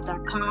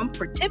 chroniclesabroad.com,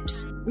 for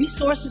tips,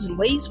 resources, and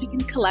ways we can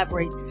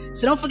collaborate.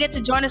 So don't forget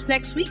to join us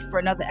next week for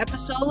another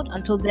episode.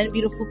 Until then,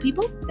 beautiful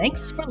people,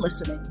 thanks for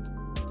listening.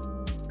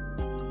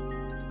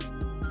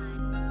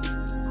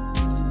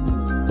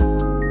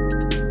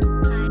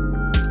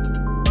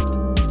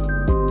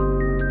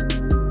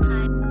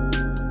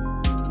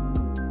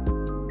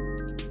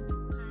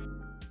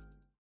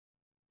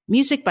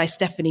 Music by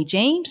Stephanie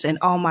James and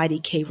Almighty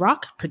K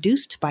Rock,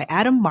 produced by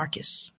Adam Marcus.